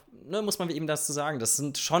 Aber auch, muss man eben dazu sagen, das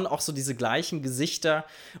sind schon auch so diese gleichen Gesichter.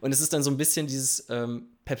 Und es ist dann so ein bisschen dieses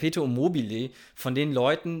Perpetuum mobile von den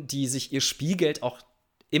Leuten, die sich ihr Spielgeld auch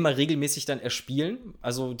immer regelmäßig dann erspielen,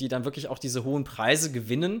 also die dann wirklich auch diese hohen Preise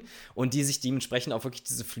gewinnen und die sich dementsprechend auch wirklich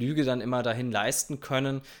diese Flüge dann immer dahin leisten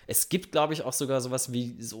können. Es gibt, glaube ich, auch sogar sowas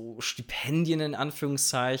wie so Stipendien in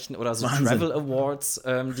Anführungszeichen oder so Wahnsinn. Travel Awards,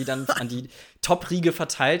 die dann an die Top-Riege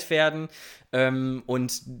verteilt werden.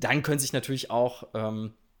 Und dann können sich natürlich auch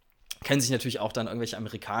können sich natürlich auch dann irgendwelche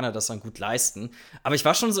Amerikaner das dann gut leisten. Aber ich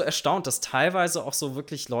war schon so erstaunt, dass teilweise auch so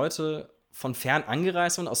wirklich Leute von fern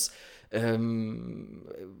angereist sind, aus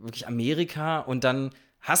wirklich Amerika. Und dann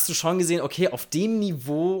hast du schon gesehen, okay, auf dem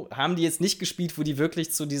Niveau haben die jetzt nicht gespielt, wo die wirklich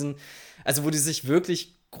wo die sich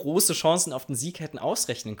wirklich große Chancen auf den Sieg hätten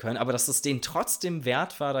ausrechnen können, aber dass es denen trotzdem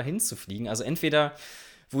wert war, dahin zu fliegen. Also entweder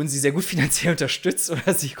wurden sie sehr gut finanziell unterstützt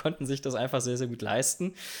oder sie konnten sich das einfach sehr, sehr gut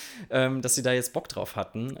leisten, dass sie da jetzt Bock drauf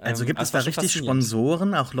hatten. Also gibt es da richtig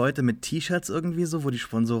Sponsoren, auch Leute mit T-Shirts irgendwie so, wo die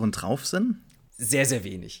Sponsoren drauf sind? Sehr, sehr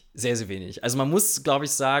wenig. Sehr, sehr wenig. Also man muss, glaube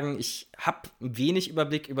ich, sagen, ich habe wenig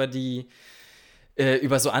Überblick über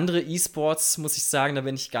so andere E-Sports, muss ich sagen, da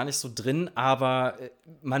bin ich gar nicht so drin, aber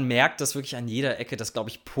man merkt das wirklich an jeder Ecke, dass, glaube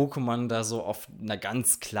ich, Pokémon da so auf einer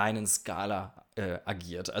ganz kleinen Skala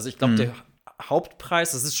agiert. Also ich glaube, der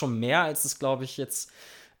Hauptpreis, das ist schon mehr, als es, glaube ich, jetzt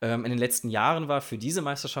in den letzten Jahren war. Für diese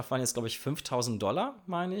Meisterschaft waren jetzt, glaube ich, $5.000,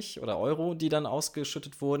 meine ich, oder Euro, die dann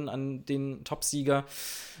ausgeschüttet wurden an den Topsieger,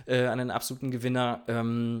 an den absoluten Gewinner.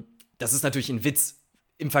 Das ist natürlich ein Witz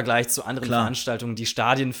im Vergleich zu anderen Veranstaltungen, die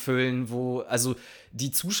Stadien füllen, also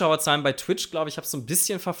die Zuschauerzahlen bei Twitch, glaube ich, habe es so ein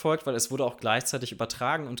bisschen verfolgt, weil es wurde auch gleichzeitig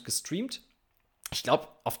übertragen und gestreamt. Ich glaube,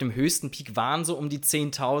 auf dem höchsten Peak waren so um die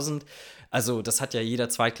 10.000. Also, das hat ja jeder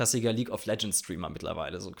zweitklassige League of Legends Streamer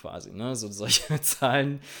mittlerweile so quasi, ne? So solche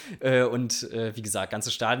Zahlen. Wie gesagt,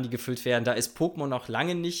 ganze Stadien, die gefüllt werden. Da ist Pokémon noch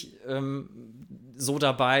lange nicht so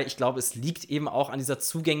dabei. Ich glaube, es liegt eben auch an dieser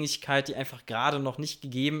Zugänglichkeit, die einfach gerade noch nicht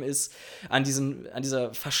gegeben ist, an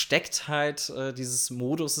dieser Verstecktheit dieses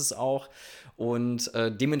Moduses auch. Und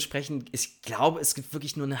dementsprechend, ich glaube, es gibt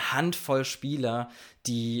wirklich nur eine Handvoll Spieler,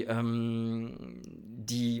 die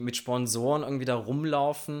mit Sponsoren irgendwie da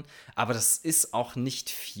rumlaufen. Aber das ist auch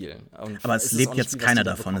nicht viel. Und aber es lebt jetzt keiner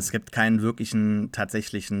davon. Es gibt keinen wirklichen,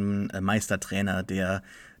 tatsächlichen Meistertrainer, der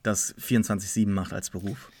das 24/7 macht als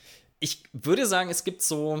Beruf. Ich würde sagen, es gibt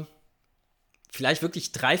so vielleicht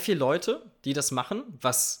wirklich 3, 4 Leute, die das machen,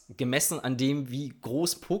 was gemessen an dem, wie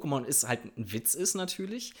groß Pokémon ist, halt ein Witz ist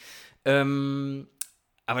natürlich.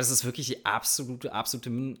 Aber das ist wirklich die absolute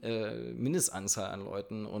Mindestanzahl an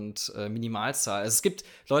Leuten und Minimalzahl. Also es gibt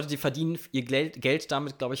Leute, die verdienen ihr Geld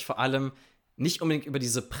damit, glaube ich, vor allem nicht unbedingt über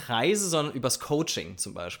diese Preise, sondern übers Coaching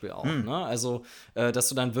zum Beispiel auch. Ne? Also, dass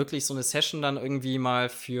du dann wirklich so eine Session dann irgendwie mal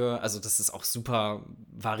also das ist auch super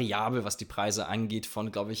variabel, was die Preise angeht,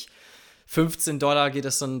 von, glaube ich, $15 geht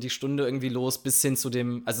es dann die Stunde irgendwie los, bis hin zu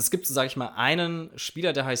also es gibt, so sage ich mal, einen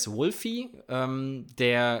Spieler, der heißt Wolfie,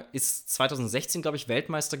 der ist 2016, glaube ich,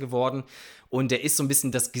 Weltmeister geworden und der ist so ein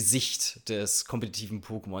bisschen das Gesicht des kompetitiven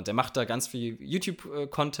Pokémon. Der macht da ganz viel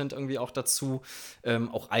YouTube-Content irgendwie auch dazu,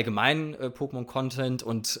 auch allgemein Pokémon-Content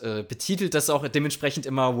und betitelt das auch dementsprechend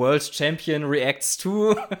immer World Champion Reacts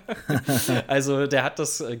to. Also der hat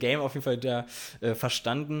das Game auf jeden Fall da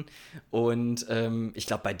verstanden und ich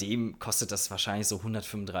glaube, bei dem kostet das wahrscheinlich so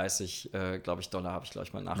 135, glaube ich, Dollar, habe ich, glaube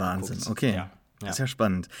ich, mal nachgeguckt. Wahnsinn, okay. Ja. Das ist ja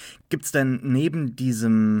spannend. Gibt es denn neben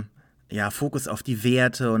diesem Fokus auf die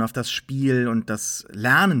Werte und auf das Spiel und das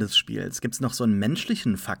Lernen des Spiels, gibt es noch so einen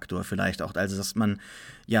menschlichen Faktor vielleicht auch? Also, dass man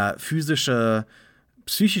physische,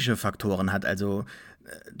 psychische Faktoren hat. Also,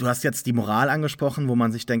 du hast jetzt die Moral angesprochen, wo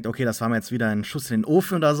man sich denkt, okay, das war mir jetzt wieder ein Schuss in den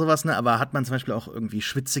Ofen oder sowas, ne? Aber hat man zum Beispiel auch irgendwie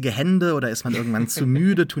schwitzige Hände oder ist man irgendwann zu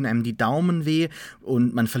müde, tun einem die Daumen weh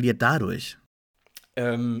und man verliert dadurch?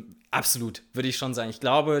 Absolut, würde ich schon sagen. Ich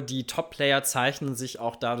glaube, die Top-Player zeichnen sich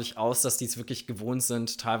auch dadurch aus, dass die es wirklich gewohnt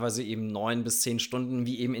sind, teilweise eben 9 bis 10 Stunden,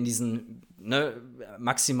 wie eben in diesen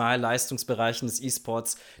Maximalleistungsbereichen des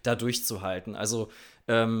E-Sports, da durchzuhalten. Also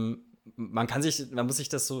man muss sich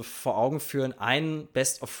das so vor Augen führen, ein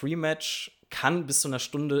Best-of-3-Match kann bis zu einer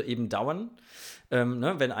Stunde eben dauern.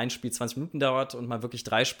 Wenn ein Spiel 20 Minuten dauert und man wirklich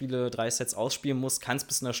 3 Sets ausspielen muss, kann es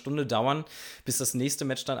bis einer Stunde dauern, bis das nächste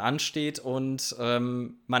Match dann ansteht. Und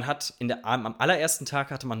man hat am allerersten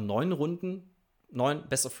Tag hatte man 9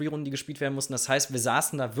 Best-of-3-Runden, die gespielt werden mussten. Das heißt, wir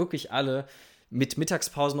saßen da wirklich alle mit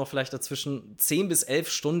Mittagspausen noch vielleicht dazwischen 10 bis 11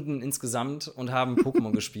 Stunden insgesamt und haben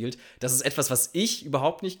Pokémon gespielt. Das ist etwas, was ich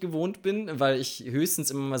überhaupt nicht gewohnt bin, weil ich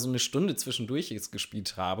höchstens immer mal so eine Stunde zwischendurch jetzt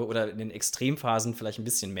gespielt habe oder in den Extremphasen vielleicht ein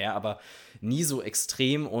bisschen mehr, aber nie so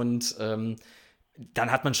extrem. Und dann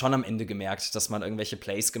hat man schon am Ende gemerkt, dass man irgendwelche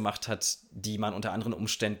Plays gemacht hat, die man unter anderen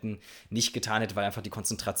Umständen nicht getan hätte, weil einfach die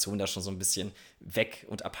Konzentration da schon so ein bisschen weg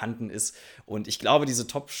und abhanden ist. Und ich glaube, diese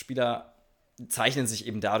Top-Spieler zeichnen sich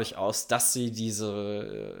eben dadurch aus, dass sie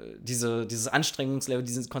dieses Anstrengungslevel,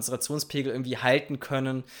 diesen Konzentrationspegel irgendwie halten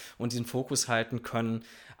können und den Fokus halten können.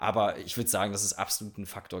 Aber ich würde sagen, das ist absolut ein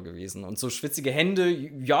Faktor gewesen. Und so schwitzige Hände,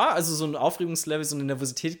 ja, also so ein Aufregungslevel, so eine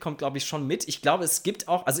Nervosität kommt, glaube ich, schon mit. Ich glaube, es gibt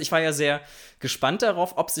auch, also ich war ja sehr gespannt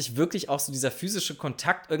darauf, ob sich wirklich auch so dieser physische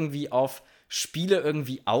Kontakt irgendwie auf Spiele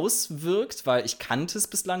irgendwie auswirkt, weil ich kannte es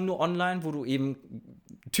bislang nur online, wo du eben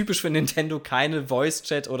typisch für Nintendo keine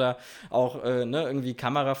Voice-Chat oder auch irgendwie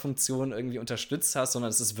Kamerafunktion irgendwie unterstützt hast, sondern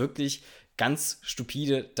es ist wirklich ganz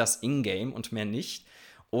stupide das Ingame und mehr nicht.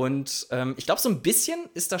 Und ich glaube, so ein bisschen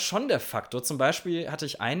ist das schon der Faktor. Zum Beispiel hatte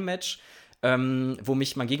ich ein Match, wo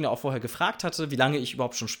mich mein Gegner auch vorher gefragt hatte, wie lange ich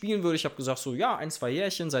überhaupt schon spielen würde. Ich habe gesagt, so, ja, 1, 2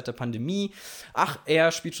 Jährchen seit der Pandemie. Ach,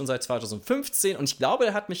 er spielt schon seit 2015. Und ich glaube,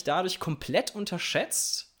 er hat mich dadurch komplett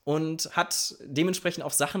unterschätzt und hat dementsprechend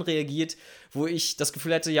auf Sachen reagiert, wo ich das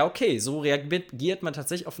Gefühl hatte, ja, okay, so reagiert man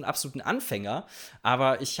tatsächlich auf einen absoluten Anfänger.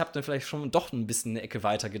 Aber ich habe dann vielleicht schon doch ein bisschen eine Ecke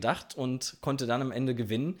weiter gedacht und konnte dann am Ende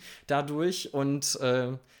gewinnen dadurch. Und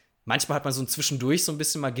manchmal hat man so zwischendurch so ein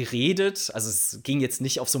bisschen mal geredet. Also es ging jetzt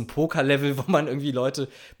nicht auf so ein Poker-Level, wo man irgendwie Leute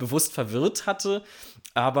bewusst verwirrt hatte.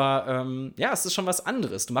 Aber ja, es ist schon was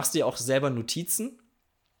anderes. Du machst dir auch selber Notizen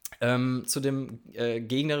zu dem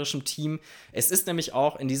gegnerischen Team. Es ist nämlich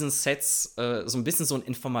auch in diesen Sets so ein bisschen so ein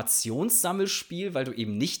Informationssammelspiel, weil du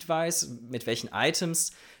eben nicht weißt, mit welchen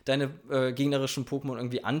Items deine gegnerischen Pokémon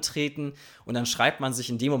irgendwie antreten. Und dann schreibt man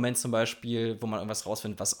sich in dem Moment zum Beispiel, wo man irgendwas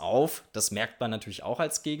rausfindet, was auf. Das merkt man natürlich auch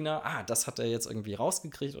als Gegner. Ah, das hat er jetzt irgendwie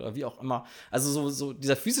rausgekriegt oder wie auch immer. Also so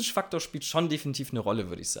dieser physische Faktor spielt schon definitiv eine Rolle,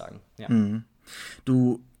 würde ich sagen. Ja.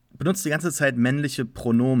 Du benutzt die ganze Zeit männliche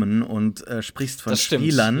Pronomen und sprichst von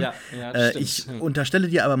Spielern. Ja, das stimmt. Ich unterstelle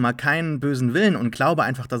dir aber mal keinen bösen Willen und glaube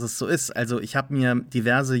einfach, dass es so ist. Also ich habe mir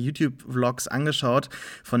diverse YouTube-Vlogs angeschaut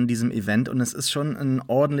von diesem Event und es ist schon ein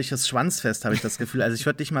ordentliches Schwanzfest, habe ich das Gefühl. Also ich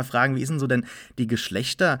würde dich mal fragen, wie ist denn so denn die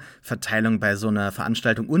Geschlechterverteilung bei so einer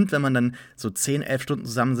Veranstaltung? Und wenn man dann so 10, 11 Stunden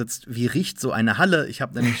zusammensitzt, wie riecht so eine Halle? Ich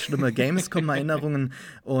habe nämlich schlimme Gamescom-Erinnerungen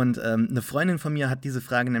und eine Freundin von mir hat diese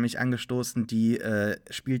Frage nämlich angestoßen, die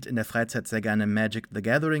spielt in der Freizeit sehr gerne Magic the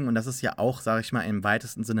Gathering und das ist ja auch, sage ich mal, im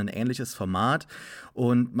weitesten Sinne ein ähnliches Format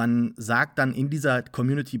und man sagt dann in dieser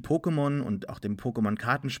Community Pokémon und auch dem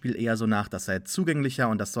Pokémon-Kartenspiel eher so nach, das sei zugänglicher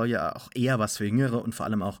und das soll ja auch eher was für Jüngere und vor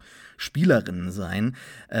allem auch Spielerinnen sein.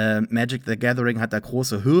 Magic the Gathering hat da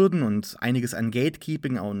große Hürden und einiges an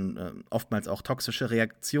Gatekeeping und oftmals auch toxische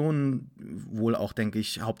Reaktionen, wohl auch, denke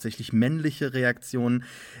ich, hauptsächlich männliche Reaktionen.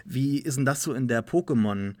 Wie ist denn das so in der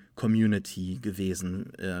Pokémon-Community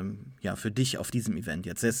gewesen? Ja, für dich auf diesem Event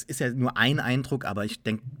jetzt. Es ist ja nur ein Eindruck, aber ich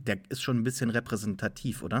denke, der ist schon ein bisschen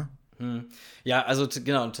repräsentativ, oder? Ja, also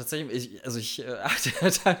genau, tatsächlich, ich achte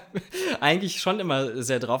da eigentlich schon immer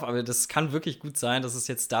sehr drauf, aber das kann wirklich gut sein, dass es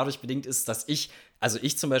jetzt dadurch bedingt ist, dass ich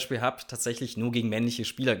zum Beispiel habe tatsächlich nur gegen männliche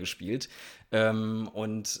Spieler gespielt.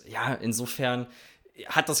 Und ja, insofern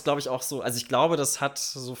hat das, glaube ich, auch so, also ich glaube, das hat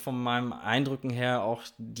so von meinen Eindrücken her auch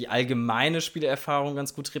die allgemeine Spielerfahrung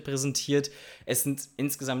ganz gut repräsentiert. Es sind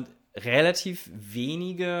insgesamt relativ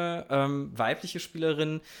wenige weibliche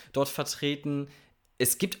Spielerinnen dort vertreten.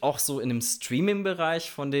 Es gibt auch so in dem Streaming-Bereich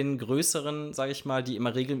von den größeren, sage ich mal, die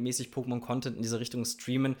immer regelmäßig Pokémon-Content in diese Richtung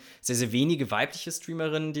streamen, sehr, sehr wenige weibliche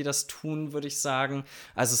Streamerinnen, die das tun, würde ich sagen.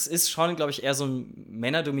 Also es ist schon, glaube ich, eher so ein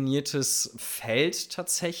männerdominiertes Feld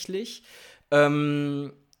tatsächlich.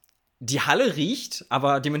 Die Halle riecht,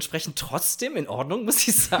 aber dementsprechend trotzdem in Ordnung, muss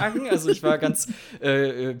ich sagen. Also ich war ganz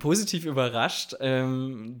positiv überrascht.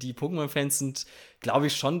 Die Pokémon-Fans sind, glaube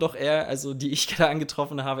ich, schon doch eher, also die ich da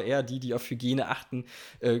angetroffen habe, eher die auf Hygiene achten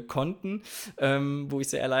konnten, wo ich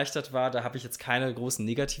sehr erleichtert war. Da habe ich jetzt keine großen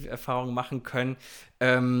Negativerfahrungen machen können.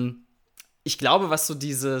 Ich glaube, was so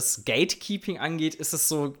dieses Gatekeeping angeht, ist es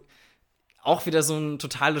so auch wieder so ein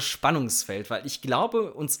totales Spannungsfeld, weil ich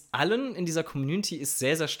glaube, uns allen in dieser Community ist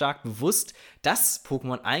sehr, sehr stark bewusst, dass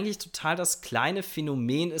Pokémon eigentlich total das kleine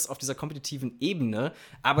Phänomen ist auf dieser kompetitiven Ebene,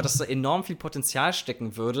 aber dass da enorm viel Potenzial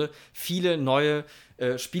stecken würde, viele neue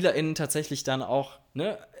SpielerInnen tatsächlich dann auch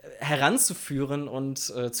heranzuführen und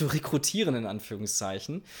zu rekrutieren, in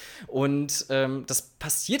Anführungszeichen. Und das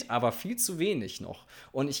passiert aber viel zu wenig noch.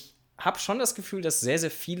 Und ich habe schon das Gefühl, dass sehr, sehr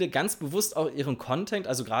viele ganz bewusst auch ihren Content,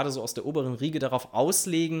 also gerade so aus der oberen Riege, darauf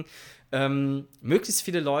auslegen, möglichst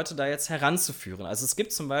viele Leute da jetzt heranzuführen. Also es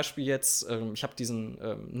gibt zum Beispiel jetzt, ich habe diesen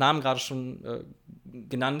Namen gerade schon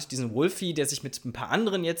genannt, diesen Wolfie, der sich mit ein paar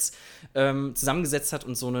anderen jetzt zusammengesetzt hat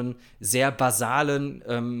und so einen sehr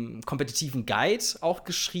basalen, kompetitiven Guide auch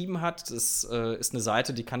geschrieben hat. Das ist eine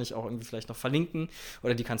Seite, die kann ich auch irgendwie vielleicht noch verlinken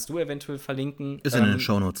oder die kannst du eventuell verlinken. Ist in den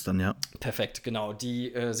Shownotes dann, ja. Perfekt, genau.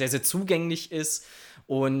 Die sehr, sehr zugänglich ist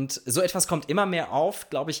Und so etwas kommt immer mehr auf,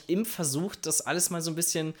 glaube ich, im Versuch, das alles mal so ein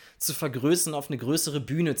bisschen zu vergrößern, auf eine größere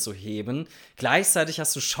Bühne zu heben. Gleichzeitig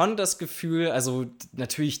hast du schon das Gefühl, also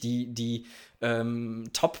natürlich die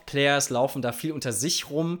Top-Players laufen da viel unter sich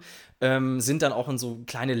rum, sind dann auch in so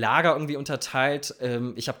kleine Lager irgendwie unterteilt.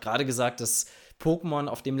 Ich habe gerade gesagt, dass Pokémon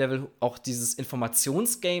auf dem Level auch dieses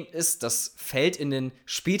Informationsgame ist. Das fällt in den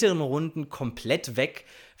späteren Runden komplett weg,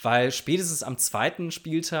 weil spätestens am zweiten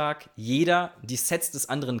Spieltag jeder die Sets des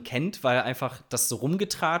anderen kennt, weil einfach das so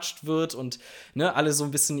rumgetratscht wird und ne, alle so ein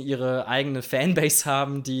bisschen ihre eigene Fanbase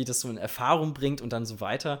haben, die das so in Erfahrung bringt und dann so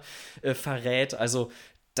weiter verrät. Also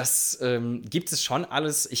das gibt es schon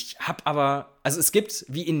alles. Ich habe aber, also es gibt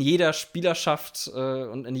wie in jeder Spielerschaft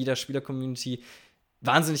und in jeder Spieler-Community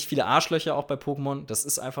wahnsinnig viele Arschlöcher auch bei Pokémon. Das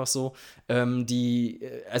ist einfach so.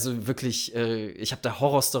 Also wirklich, ich habe da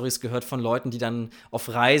Horrorstories gehört von Leuten, die dann auf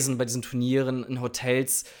Reisen bei diesen Turnieren in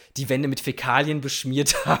Hotels die Wände mit Fäkalien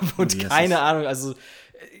beschmiert haben und keine Ahnung. Also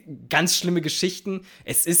ganz schlimme Geschichten.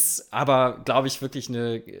 Es ist aber, glaube ich, wirklich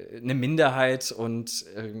eine Minderheit und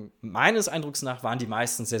meines Eindrucks nach waren die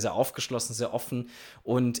meisten sehr, sehr aufgeschlossen, sehr offen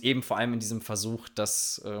und eben vor allem in diesem Versuch,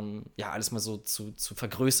 das alles mal so zu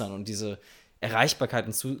vergrößern und diese Erreichbarkeit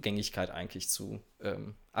und Zugänglichkeit eigentlich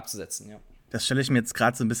abzusetzen, ja. Das stelle ich mir jetzt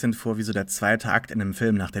gerade so ein bisschen vor, wie so der zweite Akt in einem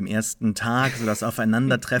Film. Nach dem ersten Tag, so das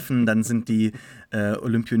Aufeinandertreffen, dann sind die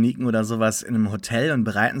Olympioniken oder sowas in einem Hotel und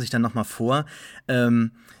bereiten sich dann nochmal vor.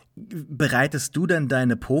 Bereitest du denn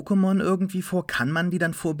deine Pokémon irgendwie vor? Kann man die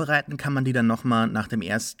dann vorbereiten? Kann man die dann nochmal nach dem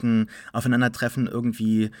ersten Aufeinandertreffen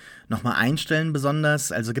irgendwie nochmal einstellen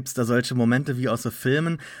besonders? Also gibt es da solche Momente wie aus so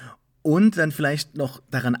Filmen? Und dann vielleicht noch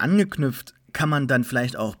daran angeknüpft, kann man dann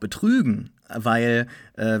vielleicht auch betrügen? Weil,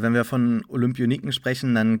 wenn wir von Olympioniken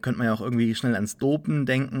sprechen, dann könnte man ja auch irgendwie schnell ans Dopen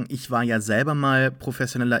denken. Ich war ja selber mal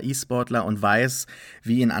professioneller E-Sportler und weiß,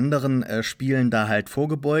 wie in anderen Spielen da halt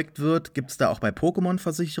vorgebeugt wird. Gibt es da auch bei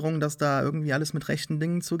Pokémon-Versicherungen, dass da irgendwie alles mit rechten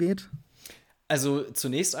Dingen zugeht? Also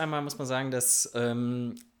zunächst einmal muss man sagen, dass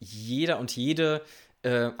jeder und jede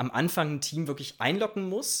am Anfang ein Team wirklich einloggen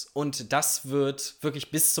muss und das wird wirklich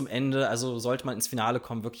bis zum Ende, also sollte man ins Finale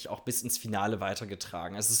kommen, wirklich auch bis ins Finale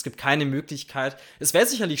weitergetragen. Also es gibt keine Möglichkeit, es wäre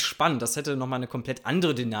sicherlich spannend, das hätte nochmal eine komplett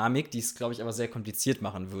andere Dynamik, die es, glaube ich, aber sehr kompliziert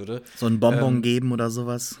machen würde. So ein Bonbon geben oder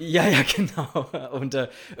sowas? Ja, genau. Und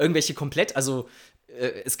irgendwelche also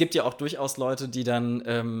es gibt ja auch durchaus Leute, die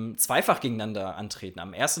dann zweifach gegeneinander antreten,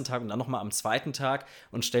 am ersten Tag und dann nochmal am zweiten Tag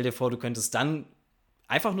und stell dir vor, du könntest dann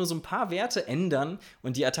einfach nur so ein paar Werte ändern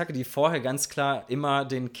und die Attacke, die vorher ganz klar immer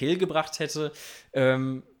den Kill gebracht hätte,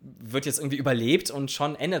 wird jetzt irgendwie überlebt und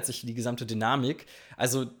schon ändert sich die gesamte Dynamik.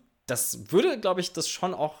 Also das würde, glaube ich, das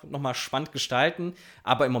schon auch noch mal spannend gestalten,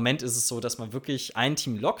 aber im Moment ist es so, dass man wirklich ein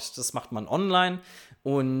Team lockt, das macht man online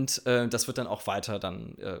und das wird dann auch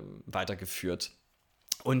weitergeführt.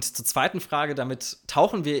 Und zur zweiten Frage, damit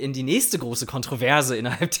tauchen wir in die nächste große Kontroverse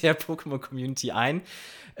innerhalb der Pokémon-Community ein.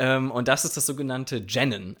 Und das ist das sogenannte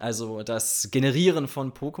Gennen, also das Generieren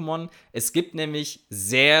von Pokémon. Es gibt nämlich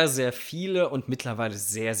sehr, sehr viele und mittlerweile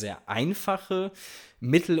sehr, sehr einfache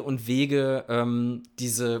Mittel und Wege,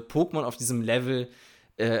 diese Pokémon auf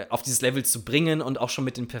dieses Level zu bringen und auch schon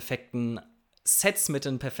mit den perfekten Sets, mit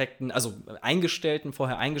den perfekten, also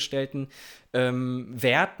vorher eingestellten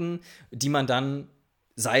Werten, die man dann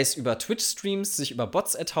sei es über Twitch-Streams, sich über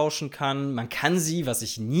Bots ertauschen kann. Man kann sie, was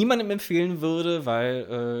ich niemandem empfehlen würde,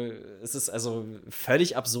 weil es ist also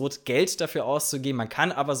völlig absurd, Geld dafür auszugeben. Man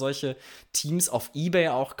kann aber solche Teams auf eBay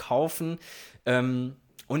auch kaufen. Und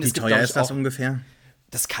wie teuer ist das ungefähr?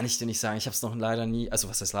 Das kann ich dir nicht sagen. Ich habe es noch leider nie, also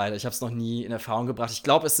was heißt leider, ich habe es noch nie in Erfahrung gebracht. Ich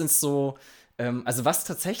glaube, es sind so, also was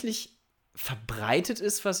tatsächlich verbreitet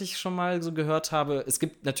ist, was ich schon mal so gehört habe, es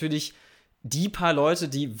gibt natürlich die paar Leute,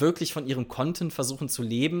 die wirklich von ihrem Content versuchen zu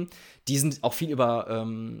leben, die sind auch viel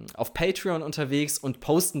auf Patreon unterwegs und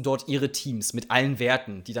posten dort ihre Teams mit allen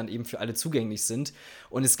Werten, die dann eben für alle zugänglich sind.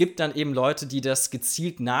 Und es gibt dann eben Leute, die das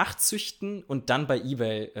gezielt nachzüchten und dann bei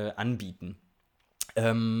eBay anbieten.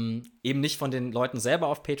 Eben nicht von den Leuten selber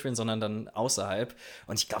auf Patreon, sondern dann außerhalb.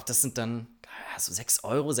 Und ich glaube, das sind dann so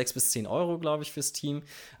 6 bis 10 Euro, glaube ich, fürs Team.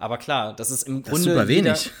 Aber klar, das ist im Grunde super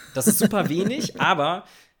wenig. Das ist super wenig, aber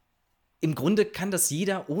im Grunde kann das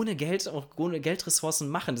jeder ohne Geld, auch ohne Geldressourcen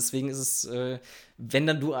machen. Deswegen ist es, wenn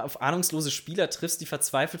dann du auf ahnungslose Spieler triffst, die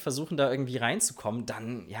verzweifelt versuchen, da irgendwie reinzukommen,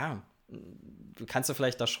 dann, ja, kannst du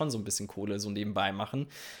vielleicht da schon so ein bisschen Kohle so nebenbei machen.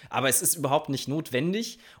 Aber es ist überhaupt nicht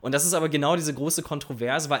notwendig. Und das ist aber genau diese große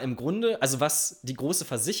Kontroverse, weil im Grunde, also was die große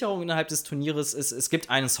Versicherung innerhalb des Turnieres ist, es gibt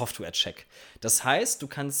einen Software-Check. Das heißt,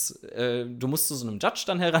 du musst zu so einem Judge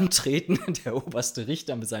dann herantreten, der oberste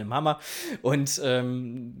Richter mit seinem Hammer, und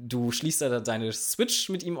du schließt da deine Switch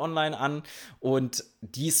mit ihm online an und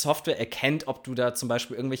die Software erkennt, ob du da zum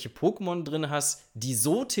Beispiel irgendwelche Pokémon drin hast, die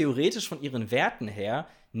so theoretisch von ihren Werten her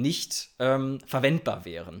nicht verwendbar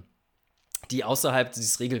wären, die außerhalb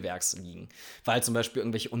dieses Regelwerks liegen, weil zum Beispiel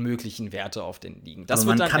irgendwelche unmöglichen Werte auf denen liegen. Das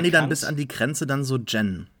aber wird man dann kann die dann erkannt. bis an die Grenze dann so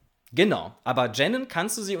gennen. Genau, aber gennen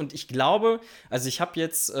kannst du sie, und ich glaube, also ich habe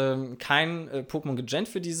jetzt kein Pokémon gegennt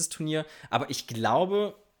für dieses Turnier, aber ich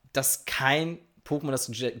glaube, dass kein Pokémon, das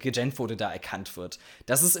gegennt wurde, da erkannt wird.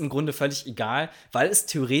 Das ist im Grunde völlig egal, weil es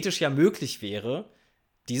theoretisch ja möglich wäre,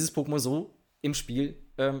 dieses Pokémon so im Spiel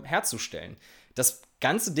herzustellen. Das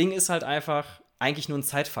ganze Ding ist halt einfach eigentlich nur ein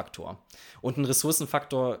Zeitfaktor und ein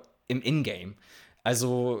Ressourcenfaktor im Ingame.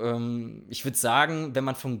 Also, ich würde sagen, wenn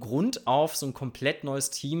man von Grund auf so ein komplett neues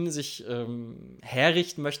Team sich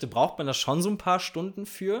herrichten möchte, braucht man da schon so ein paar Stunden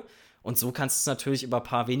für. Und so kannst du es natürlich über ein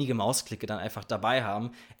paar wenige Mausklicke dann einfach dabei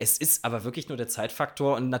haben. Es ist aber wirklich nur der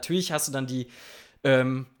Zeitfaktor. Und natürlich hast du dann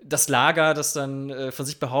das Lager, das dann von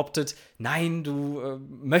sich behauptet, nein, du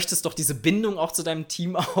möchtest doch diese Bindung auch zu deinem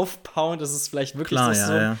Team aufbauen. Das ist vielleicht wirklich Klar, das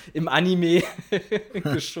ja. im Anime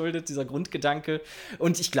geschuldet, dieser Grundgedanke.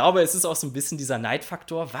 Und ich glaube, es ist auch so ein bisschen dieser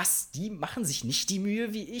Neidfaktor. Was? Die machen sich nicht die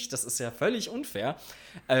Mühe wie ich? Das ist ja völlig unfair.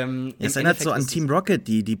 Es erinnert so an Team Rocket,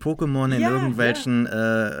 die Pokémon in irgendwelchen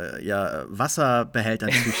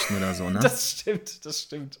Wasserbehältern züchten oder so, ne? Das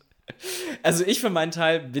stimmt. Also ich für meinen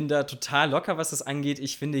Teil bin da total locker, was das angeht.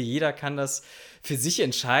 Ich finde, jeder kann das für sich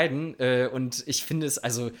entscheiden. Und ich finde es,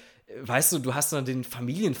 also, weißt du, du hast dann den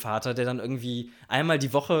Familienvater, der dann irgendwie einmal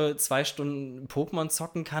die Woche 2 Stunden Pokémon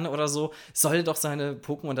zocken kann oder so, soll doch seine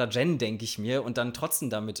Pokémon da gennen, denke ich mir, und dann trotzdem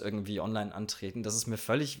damit irgendwie online antreten. Das ist mir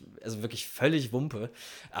wirklich völlig Wumpe.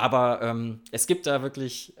 Aber es gibt da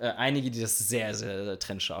wirklich einige, die das sehr, sehr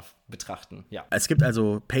trennscharf betrachten. Ja. Es gibt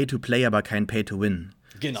also Pay-to-Play, aber kein Pay-to-Win.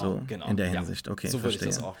 Genau. In der Hinsicht, okay, So würde ich verstehe.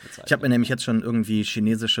 das auch bezeichnen. Ich habe mir nämlich jetzt schon irgendwie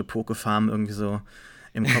chinesische Pokefarmen irgendwie so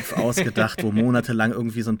im Kopf ausgedacht, wo monatelang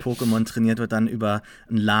irgendwie so ein Pokémon trainiert wird, dann über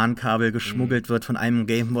ein LAN-Kabel geschmuggelt wird von einem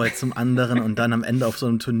Gameboy zum anderen und dann am Ende auf so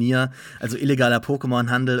einem Turnier, also illegaler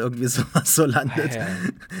Pokémon-Handel, irgendwie sowas so landet. Ja.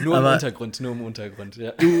 Nur im Untergrund,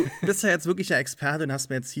 ja. Du bist ja jetzt wirklich der Experte und hast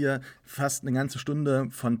mir jetzt hier fast eine ganze Stunde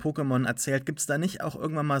von Pokémon erzählt. Gibt es da nicht auch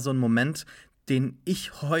irgendwann mal so einen Moment, den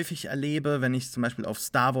ich häufig erlebe, wenn ich zum Beispiel auf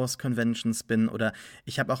Star Wars Conventions bin, oder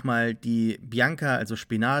ich habe auch mal die Bianca, also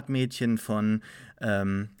Spinatmädchen von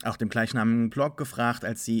auch dem gleichnamigen Blog gefragt,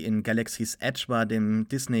 als sie in Galaxy's Edge war, dem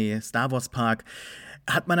Disney Star Wars Park.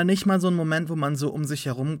 Hat man da nicht mal so einen Moment, wo man so um sich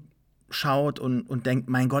herum schaut und denkt,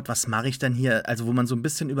 mein Gott, was mache ich denn hier? Also wo man so ein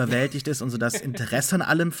bisschen überwältigt ist und so das Interesse an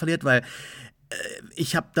allem verliert, weil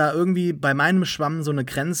ich habe da irgendwie bei meinem Schwamm so eine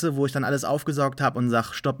Grenze, wo ich dann alles aufgesaugt habe und sage,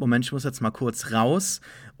 stopp, Moment, ich muss jetzt mal kurz raus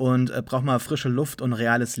und brauche mal frische Luft und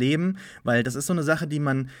reales Leben, weil das ist so eine Sache, die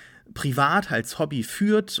man privat als Hobby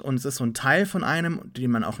führt und es ist so ein Teil von einem, den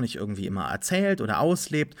man auch nicht irgendwie immer erzählt oder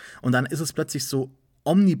auslebt, und dann ist es plötzlich so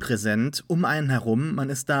omnipräsent um einen herum. Man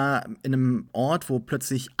ist da in einem Ort, wo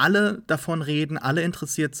plötzlich alle davon reden, alle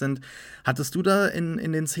interessiert sind. Hattest du da in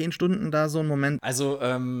den 10 Stunden da so einen Moment? Also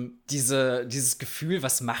dieses Gefühl,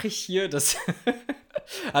 was mache ich hier, das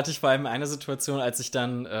hatte ich vor allem in einer Situation, als ich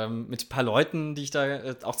dann mit ein paar Leuten, die ich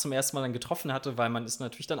da auch zum ersten Mal dann getroffen hatte, weil man ist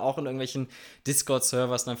natürlich dann auch in irgendwelchen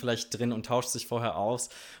Discord-Servers dann vielleicht drin und tauscht sich vorher aus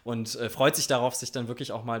und freut sich darauf, sich dann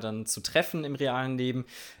wirklich auch mal dann zu treffen im realen Leben.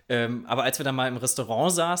 Aber als wir dann mal im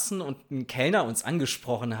Restaurant saßen und ein Kellner uns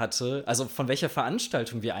angesprochen hatte, also von welcher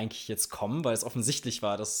Veranstaltung wir eigentlich jetzt kommen, weil es offensichtlich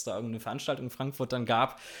war, dass es da irgendeine Veranstaltung in Frankfurt dann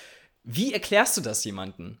gab, wie erklärst du das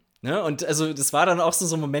jemandem? Ne? Und also das war dann auch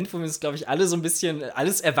so ein Moment, wo wir uns, glaube ich, alle so ein bisschen,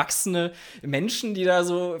 alles erwachsene Menschen, die da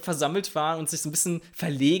so versammelt waren und sich so ein bisschen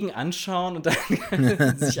verlegen anschauen und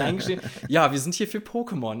dann sich eingestehen, ja, wir sind hier für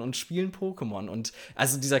Pokémon und spielen Pokémon. Und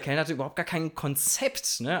also dieser Kellner hatte überhaupt gar kein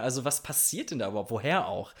Konzept, ne? Also was passiert denn da überhaupt, woher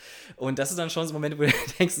auch? Und das ist dann schon so ein Moment, wo du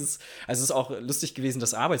denkst, es ist auch lustig gewesen,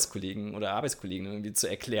 das Arbeitskollegen oder Arbeitskolleginnen irgendwie zu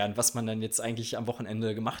erklären, was man dann jetzt eigentlich am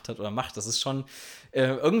Wochenende gemacht hat oder macht. Das ist schon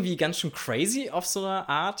irgendwie ganz schön crazy auf so einer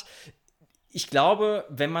Art. ich glaube,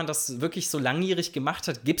 wenn man das wirklich so langjährig gemacht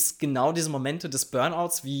hat, gibt es genau diese Momente des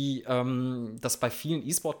Burnouts, wie das bei vielen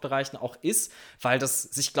E-Sport-Bereichen auch ist, weil das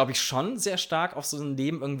sich, glaube ich, schon sehr stark auf so ein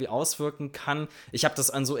Leben irgendwie auswirken kann. Ich habe das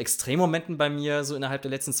an so Extremmomenten bei mir so innerhalb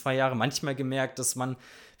der letzten 2 Jahre manchmal gemerkt, dass man,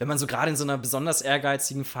 wenn man so gerade in so einer besonders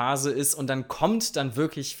ehrgeizigen Phase ist und dann kommt dann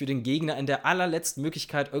wirklich für den Gegner in der allerletzten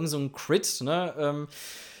Möglichkeit irgend so ein Crit, ne,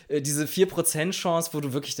 diese 4% Chance, wo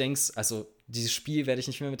du wirklich denkst, also dieses Spiel werde ich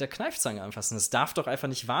nicht mehr mit der Kneifzange anfassen. Das darf doch einfach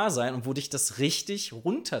nicht wahr sein und wo dich das richtig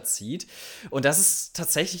runterzieht. Und das ist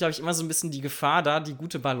tatsächlich, glaube ich, immer so ein bisschen die Gefahr, da die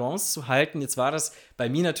gute Balance zu halten. Jetzt war das bei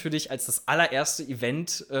mir natürlich als das allererste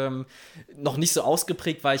Event noch nicht so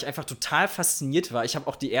ausgeprägt, weil ich einfach total fasziniert war. Ich habe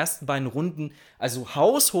auch die ersten beiden Runden also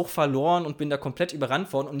haushoch verloren und bin da komplett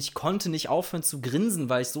überrannt worden und ich konnte nicht aufhören zu grinsen,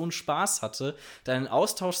 weil ich so einen Spaß hatte, da in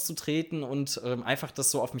Austausch zu treten und einfach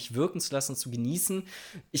das so auf mich wirken zu lassen und zu genießen.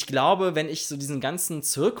 Ich glaube, wenn ich so diesen ganzen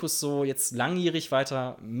Zirkus so jetzt langjährig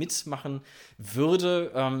weiter mitmachen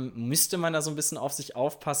würde, müsste man da so ein bisschen auf sich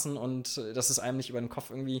aufpassen und dass es einem nicht über den Kopf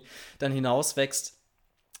irgendwie dann hinauswächst.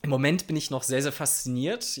 Im Moment bin ich noch sehr, sehr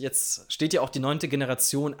fasziniert. Jetzt steht ja auch die 9.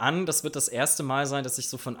 Generation an. Das wird das erste Mal sein, dass ich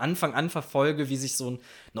so von Anfang an verfolge, wie sich so ein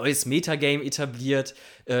neues Metagame etabliert.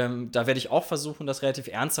 Da werde ich auch versuchen, das relativ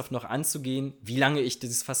ernsthaft noch anzugehen. Wie lange ich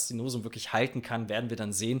dieses Faszinosum wirklich halten kann, werden wir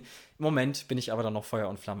dann sehen. Im Moment bin ich aber dann noch Feuer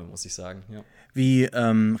und Flamme, muss ich sagen. Ja. Wie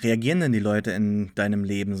reagieren denn die Leute in deinem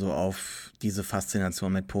Leben so auf diese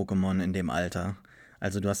Faszination mit Pokémon in dem Alter?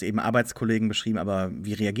 Also du hast eben Arbeitskollegen beschrieben, aber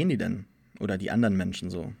wie reagieren die denn? Oder die anderen Menschen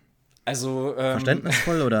so? Also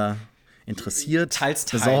verständnisvoll oder interessiert? Teils.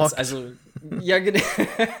 Besorgt? Also, ja, genau.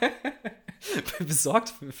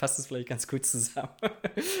 Besorgt fasst es vielleicht ganz kurz zusammen.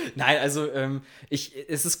 Nein, also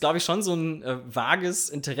es ist, glaube ich, schon so ein vages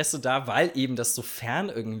Interesse da, weil eben das so fern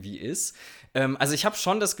irgendwie ist. Also ich habe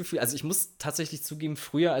schon das Gefühl, also ich muss tatsächlich zugeben,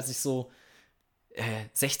 früher, als ich so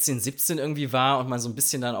 16, 17 irgendwie war und man so ein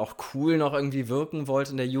bisschen dann auch cool noch irgendwie wirken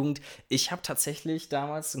wollte in der Jugend. Ich habe tatsächlich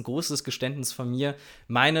damals ein großes Geständnis von mir,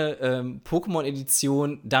 meine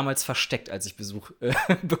Pokémon-Edition damals versteckt, als ich Besuch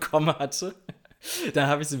bekommen hatte. Da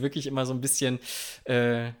habe ich sie wirklich immer so ein bisschen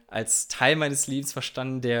als Teil meines Lebens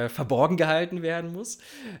verstanden, der verborgen gehalten werden muss,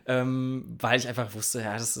 weil ich einfach wusste,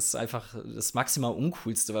 ja, das ist einfach das maximal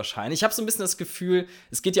Uncoolste wahrscheinlich. Ich habe so ein bisschen das Gefühl,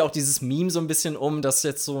 es geht ja auch dieses Meme so ein bisschen um, dass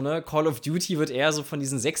jetzt so, ne, Call of Duty wird eher so von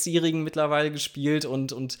diesen 6-Jährigen mittlerweile gespielt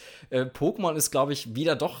und Pokémon ist, glaube ich,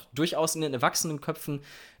 wieder doch durchaus in den Erwachsenenköpfen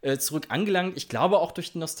zurück angelangt. Ich glaube auch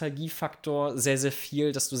durch den Nostalgiefaktor sehr, sehr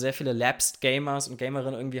viel, dass du sehr viele Lapsed Gamers und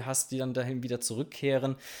Gamerinnen irgendwie hast, die dann dahin wieder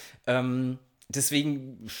zurückkehren.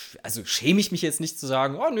 Deswegen, also schäme ich mich jetzt nicht zu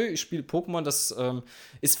sagen, oh nö, ich spiele Pokémon, das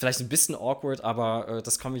ist vielleicht ein bisschen awkward, aber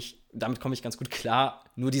damit komme ich ganz gut klar.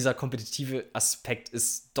 Nur dieser kompetitive Aspekt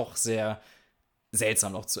ist doch sehr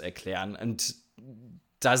seltsam noch zu erklären. Und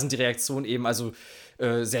da sind die Reaktionen eben also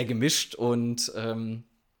sehr gemischt und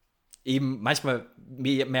eben manchmal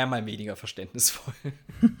mehr, mal weniger verständnisvoll.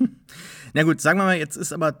 Na gut, sagen wir mal, jetzt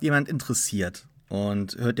ist aber jemand interessiert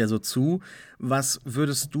und hört dir so zu. Was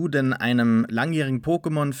würdest du denn einem langjährigen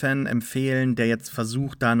Pokémon-Fan empfehlen, der jetzt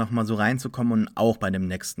versucht, da noch mal so reinzukommen und auch bei dem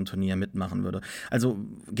nächsten Turnier mitmachen würde? Also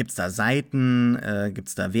gibt's da Seiten,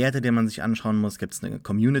 gibt's da Werte, die man sich anschauen muss? Gibt's eine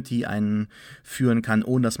Community, einen führen kann,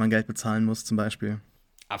 ohne dass man Geld bezahlen muss zum Beispiel?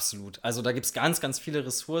 Absolut. Also da gibt es ganz, ganz viele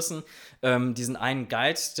Ressourcen. Diesen einen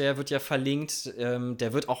Guide, der wird ja verlinkt,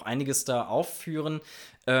 der wird auch einiges da aufführen.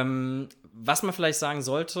 Was man vielleicht sagen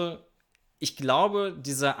sollte, ich glaube,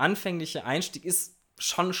 dieser anfängliche Einstieg ist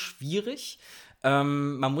schon schwierig.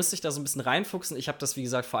 Man muss sich da so ein bisschen reinfuchsen. Ich habe das, wie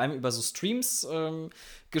gesagt, vor allem über so Streams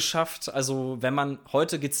geschafft. Also wenn man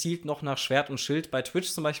heute gezielt noch nach Schwert und Schild bei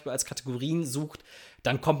Twitch zum Beispiel als Kategorien sucht,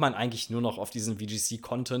 dann kommt man eigentlich nur noch auf diesen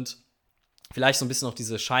VGC-Content. Vielleicht so ein bisschen noch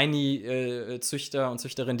diese Shiny-Züchter und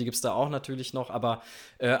Züchterinnen, die gibt es da auch natürlich noch, aber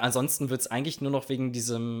ansonsten wird es eigentlich nur noch wegen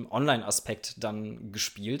diesem Online-Aspekt dann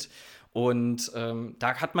gespielt. Und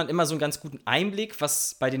da hat man immer so einen ganz guten Einblick,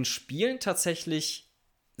 was bei den Spielen tatsächlich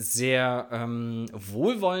sehr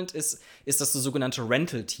wohlwollend ist, dass du sogenannte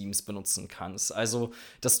Rental-Teams benutzen kannst. Also,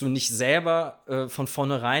 dass du nicht selber von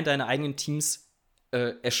vornherein deine eigenen Teams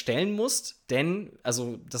erstellen musst, denn,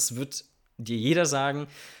 also das wird dir jeder sagen,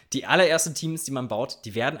 die allerersten Teams, die man baut,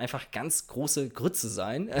 die werden einfach ganz große Grütze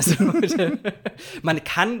sein. Also man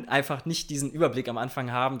kann einfach nicht diesen Überblick am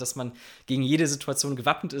Anfang haben, dass man gegen jede Situation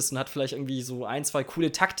gewappnet ist und hat vielleicht irgendwie so 1, 2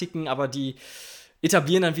 coole Taktiken, aber die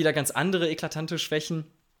etablieren dann wieder ganz andere eklatante Schwächen.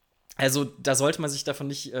 Also da sollte man sich davon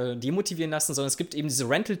nicht demotivieren lassen, sondern es gibt eben diese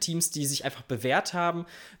Rental-Teams, die sich einfach bewährt haben.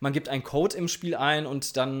 Man gibt einen Code im Spiel ein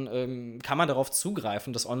und dann kann man darauf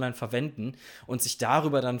zugreifen, das online verwenden und sich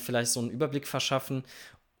darüber dann vielleicht so einen Überblick verschaffen.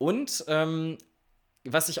 Und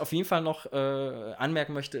was ich auf jeden Fall noch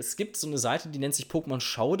anmerken möchte, es gibt so eine Seite, die nennt sich Pokémon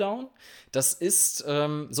Showdown. Das ist so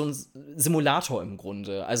ein Simulator im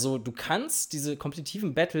Grunde. Also du kannst diese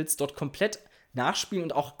kompetitiven Battles dort komplett nachspielen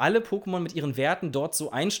und auch alle Pokémon mit ihren Werten dort so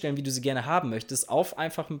einstellen, wie du sie gerne haben möchtest, auf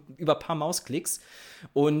einfach über ein paar Mausklicks.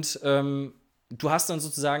 Und du hast dann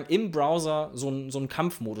sozusagen im Browser so einen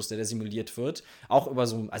Kampfmodus, der simuliert wird. Auch über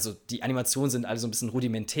also die Animationen sind alle so ein bisschen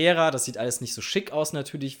rudimentärer. Das sieht alles nicht so schick aus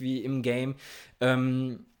natürlich wie im Game.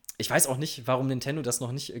 Ich weiß auch nicht, warum Nintendo das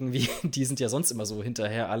noch nicht irgendwie, die sind ja sonst immer so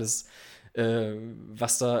hinterher alles,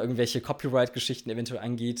 was da irgendwelche Copyright-Geschichten eventuell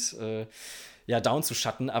angeht, down zu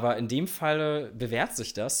schatten. Aber in dem Fall bewährt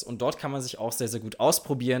sich das. Und dort kann man sich auch sehr, sehr gut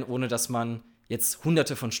ausprobieren, ohne dass man jetzt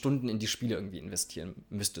hunderte von Stunden in die Spiele irgendwie investieren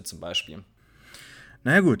müsste zum Beispiel.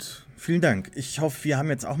 Naja gut, vielen Dank. Ich hoffe, wir haben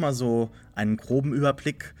jetzt auch mal so einen groben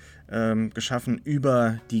Überblick geschaffen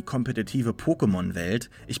über die kompetitive Pokémon-Welt.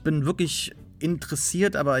 Ich bin wirklich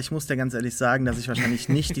interessiert, aber ich muss dir ganz ehrlich sagen, dass ich wahrscheinlich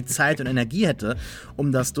nicht die Zeit und Energie hätte,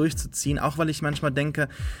 um das durchzuziehen. Auch weil ich manchmal denke,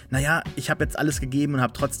 naja, ich habe jetzt alles gegeben und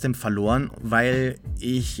habe trotzdem verloren, weil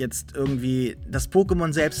ich jetzt irgendwie das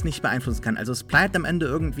Pokémon selbst nicht beeinflussen kann. Also es bleibt am Ende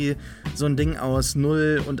irgendwie so ein Ding aus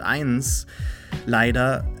 0 und 1.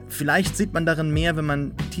 Leider. Vielleicht sieht man darin mehr, wenn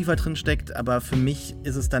man tiefer drin steckt, aber für mich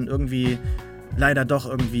ist es dann irgendwie leider doch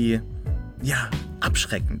irgendwie,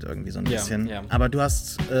 abschreckend irgendwie so ein bisschen. Ja. Aber du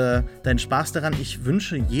hast deinen Spaß daran. Ich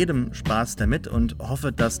wünsche jedem Spaß damit und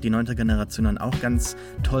hoffe, dass die 9. Generation dann auch ganz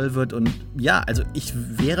toll wird. Und also ich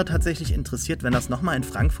wäre tatsächlich interessiert, wenn das nochmal in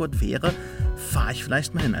Frankfurt wäre, fahre ich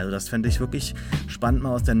vielleicht mal hin. Also das fände ich wirklich spannend,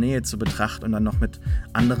 mal aus der Nähe zu betrachten und dann noch mit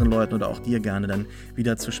anderen Leuten oder auch dir gerne dann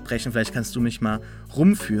wieder zu sprechen. Vielleicht kannst du mich mal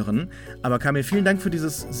rumführen. Aber Kamil, vielen Dank für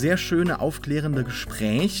dieses sehr schöne, aufklärende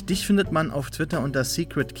Gespräch. Dich findet man auf Twitter unter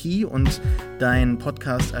Secret Key und dein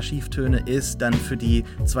Podcast Archivtöne ist dann für die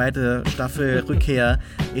 2. Staffel Rückkehr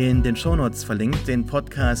in den Shownotes verlinkt. Den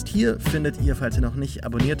Podcast hier findet ihr, falls ihr noch nicht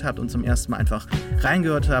abonniert habt und zum ersten Mal einfach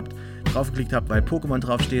reingehört habt, draufgeklickt habt, weil Pokémon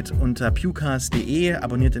draufsteht, unter pewcast.de.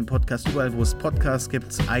 Abonniert den Podcast überall, wo es Podcasts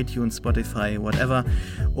gibt, iTunes, Spotify, whatever.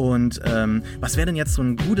 Und was wäre denn jetzt so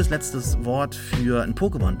ein gutes letztes Wort für einen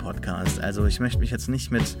Pokémon-Podcast? Also ich möchte mich jetzt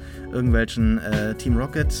nicht mit irgendwelchen Team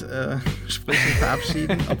Rocket-Sprüchen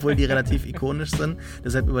verabschieden, obwohl die relativ ikonisch sind.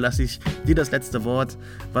 Deshalb überlasse ich dir das letzte Wort.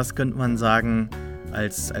 Was könnte man sagen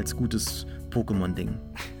als gutes Pokémon-Ding?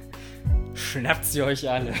 Schnappt sie euch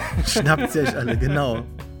alle. Schnappt sie euch alle, genau.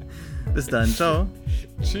 Bis dann, ciao.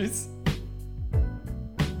 Tschüss.